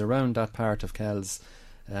anybody who is around that part of Kells,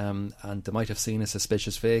 and they might have seen a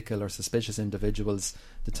suspicious vehicle or suspicious individuals.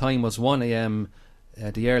 The time was 1 a.m,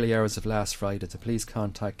 the early hours of last Friday, to please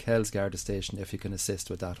contact Kells Garda Station if you can assist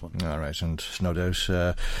with that one. All right, and no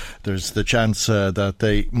doubt there's the chance that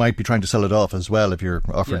they might be trying to sell it off as well if you're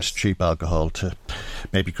offered cheap alcohol, to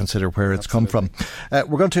maybe consider where it's come from.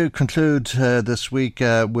 We're going to conclude this week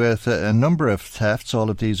with a number of thefts. All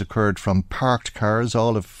of these occurred from parked cars,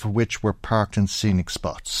 all of which were parked in scenic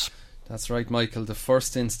spots. That's right, Michael. The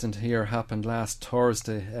first incident here happened last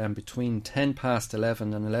Thursday between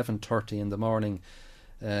 11:10 and 11:30 in the morning.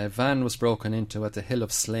 A van was broken into at the Hill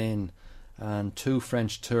of Slane, and 2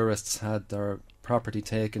 French tourists had their property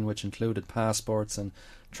taken, which included passports and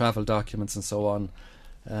travel documents and so on.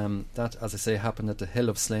 That, as I say, happened at the Hill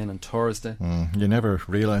of Slane on Thursday. You never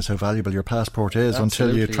realise how valuable your passport is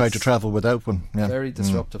until you try to travel without one. Yeah. Very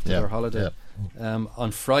disruptive to their holiday.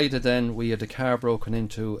 On Friday then, we had a car broken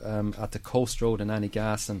into at the Coast Road in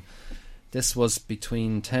Annigassan. This was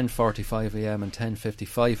between 10:45 a.m. and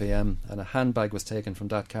 10:55 a.m, and a handbag was taken from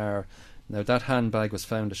that car. Now, that handbag was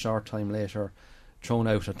found a short time later thrown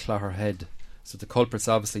out at Clogherhead. So the culprits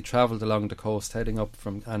obviously travelled along the coast, heading up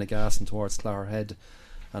from Annigassan towards Clogherhead,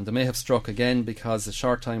 and they may have struck again, because a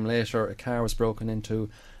short time later a car was broken into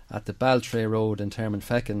at the Baltray Road in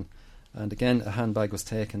Termonfeckin, and again a handbag was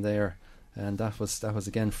taken there, and that was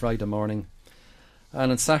again Friday morning. And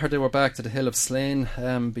on Saturday we're back to the Hill of Slane.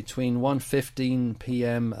 Between 1:15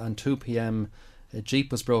 p.m. and 2 p.m. a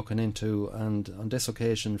jeep was broken into, and on this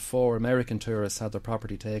occasion 4 American tourists had their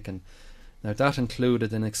property taken. Now, that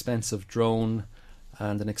included an expensive drone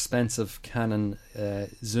and an expensive Canon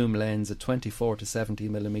zoom lens, a 24 to 70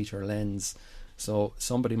 millimeter lens. So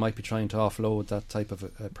somebody might be trying to offload that type of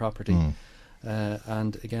property.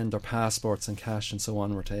 And again, their passports and cash and so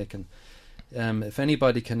on were taken. If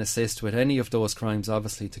anybody can assist with any of those crimes,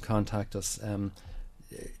 obviously to contact us.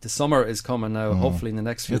 The summer is coming now, hopefully in the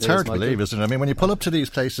next few days. It's hard to believe, isn't it? I mean, when you pull up to these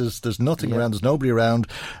places, there's nothing around, there's nobody around,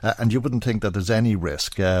 and you wouldn't think that there's any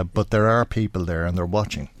risk, but there are people there and they're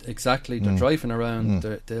watching. Exactly, they're driving around,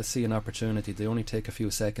 they'll see an opportunity, they only take a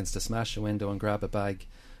few seconds to smash a window and grab a bag.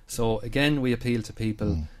 So again, we appeal to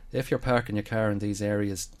people, if you're parking your car in these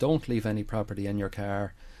areas, don't leave any property in your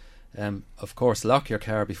car. Of course, lock your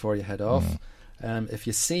car before you head off. If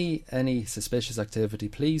you see any suspicious activity,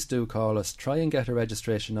 please do call us. Try and get a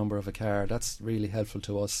registration number of a car. That's really helpful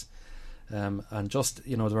to us. And just,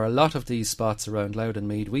 there are a lot of these spots around Louth and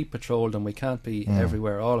Meath. We patrol them. We can't be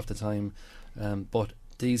everywhere all of the time. But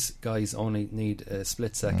these guys only need a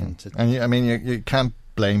split second to... And you can't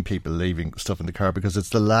blame people leaving stuff in the car, because it's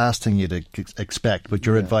the last thing you'd expect, but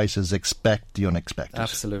your advice is expect the unexpected.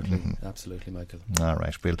 Absolutely, Michael. All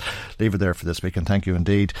right, we'll leave it there for this week, and thank you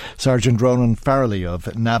indeed. Sergeant Ronan Farrelly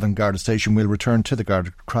of Navan Garda Station will return to the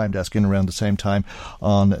Garda Crime Desk in around the same time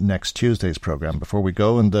on next Tuesday's programme. Before we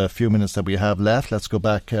go, in the few minutes that we have left, let's go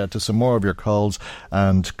back to some more of your calls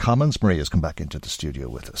and comments. Maria's come back into the studio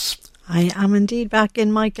with us. I am indeed back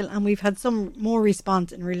in, Michael, and we've had some more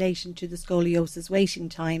response in relation to the scoliosis waiting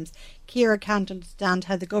times. Ciara can't understand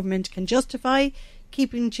how the government can justify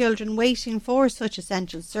keeping children waiting for such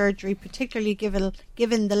essential surgery, particularly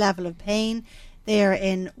given the level of pain they are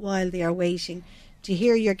in while they are waiting. To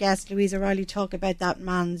hear your guest, Louise O'Reilly, talk about that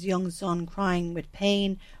man's young son crying with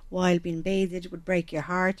pain while being bathed would break your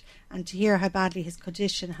heart, and to hear how badly his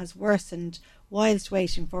condition has worsened whilst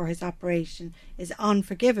waiting for his operation is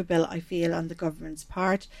unforgivable, I feel, on the government's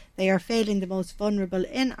part. They are failing the most vulnerable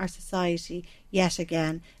in our society yet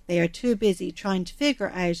again. They are too busy trying to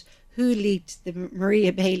figure out who leaked the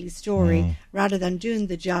Maria Bailey story rather than doing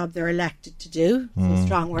the job they're elected to do. So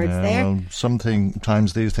strong words there. Well,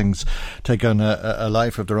 sometimes these things take on a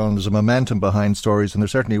life of their own. There's a momentum behind stories, and there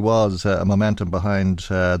certainly was a momentum behind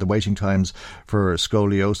the waiting times for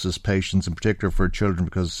scoliosis patients, in particular for children,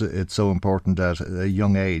 because it's so important at a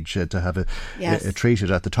young age to have it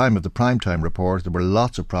treated. At the time of the primetime report, there were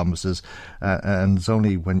lots of promises, and it's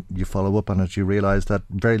only when you follow up on it you realise that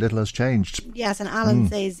very little has changed. Yes, and Alan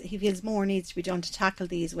says he feels more needs to be done to tackle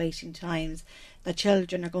these waiting times, that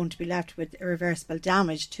children are going to be left with irreversible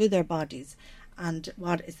damage to their bodies. And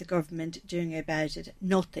what is the government doing about it?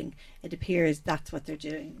 Nothing. It appears that's what they're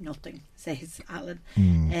doing. Nothing, says Alan.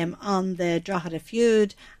 On the Drogheda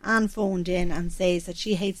feud, Anne phoned in and says that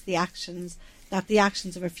she hates the actions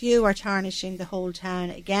of a few are tarnishing the whole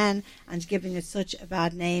town again and giving it such a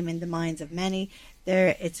bad name in the minds of many.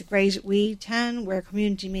 It's a great wee town where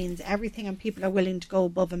community means everything, and people are willing to go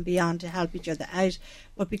above and beyond to help each other out.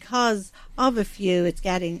 But because of a few, it's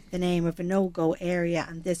getting the name of a no-go area,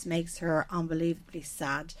 and this makes her unbelievably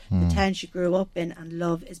sad. The town she grew up in and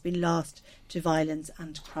loved has been lost to violence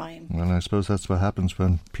and crime. Well, I suppose that's what happens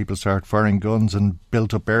when people start firing guns in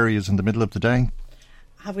built-up areas in the middle of the day.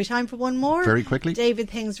 Have we time for one more? Very quickly. David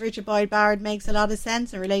thinks Richard Boyd Bard makes a lot of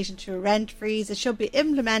sense in relation to a rent freeze. It should be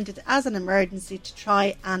implemented as an emergency to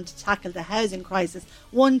try and tackle the housing crisis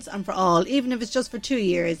once and for all, even if it's just for 2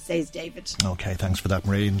 years, says David. OK, thanks for that,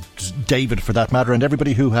 Marie. And David, for that matter, and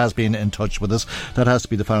everybody who has been in touch with us. That has to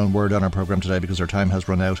be the final word on our programme today, because our time has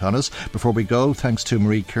run out on us. Before we go, thanks to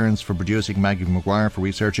Marie Kearns for producing, Maggie Maguire for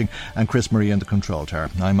researching, and Chris Murray in the control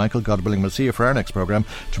tower. I'm Michael. God willing, we'll see you for our next programme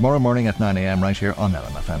tomorrow morning at 9 a.m. right here on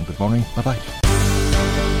LMFM. Good morning. Bye-bye.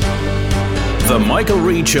 The Michael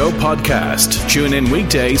Reid Show podcast. Tune in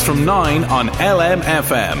weekdays from 9 on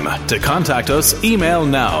LMFM. To contact us, email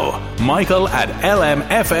now,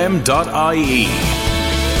 michael@lmfm.ie.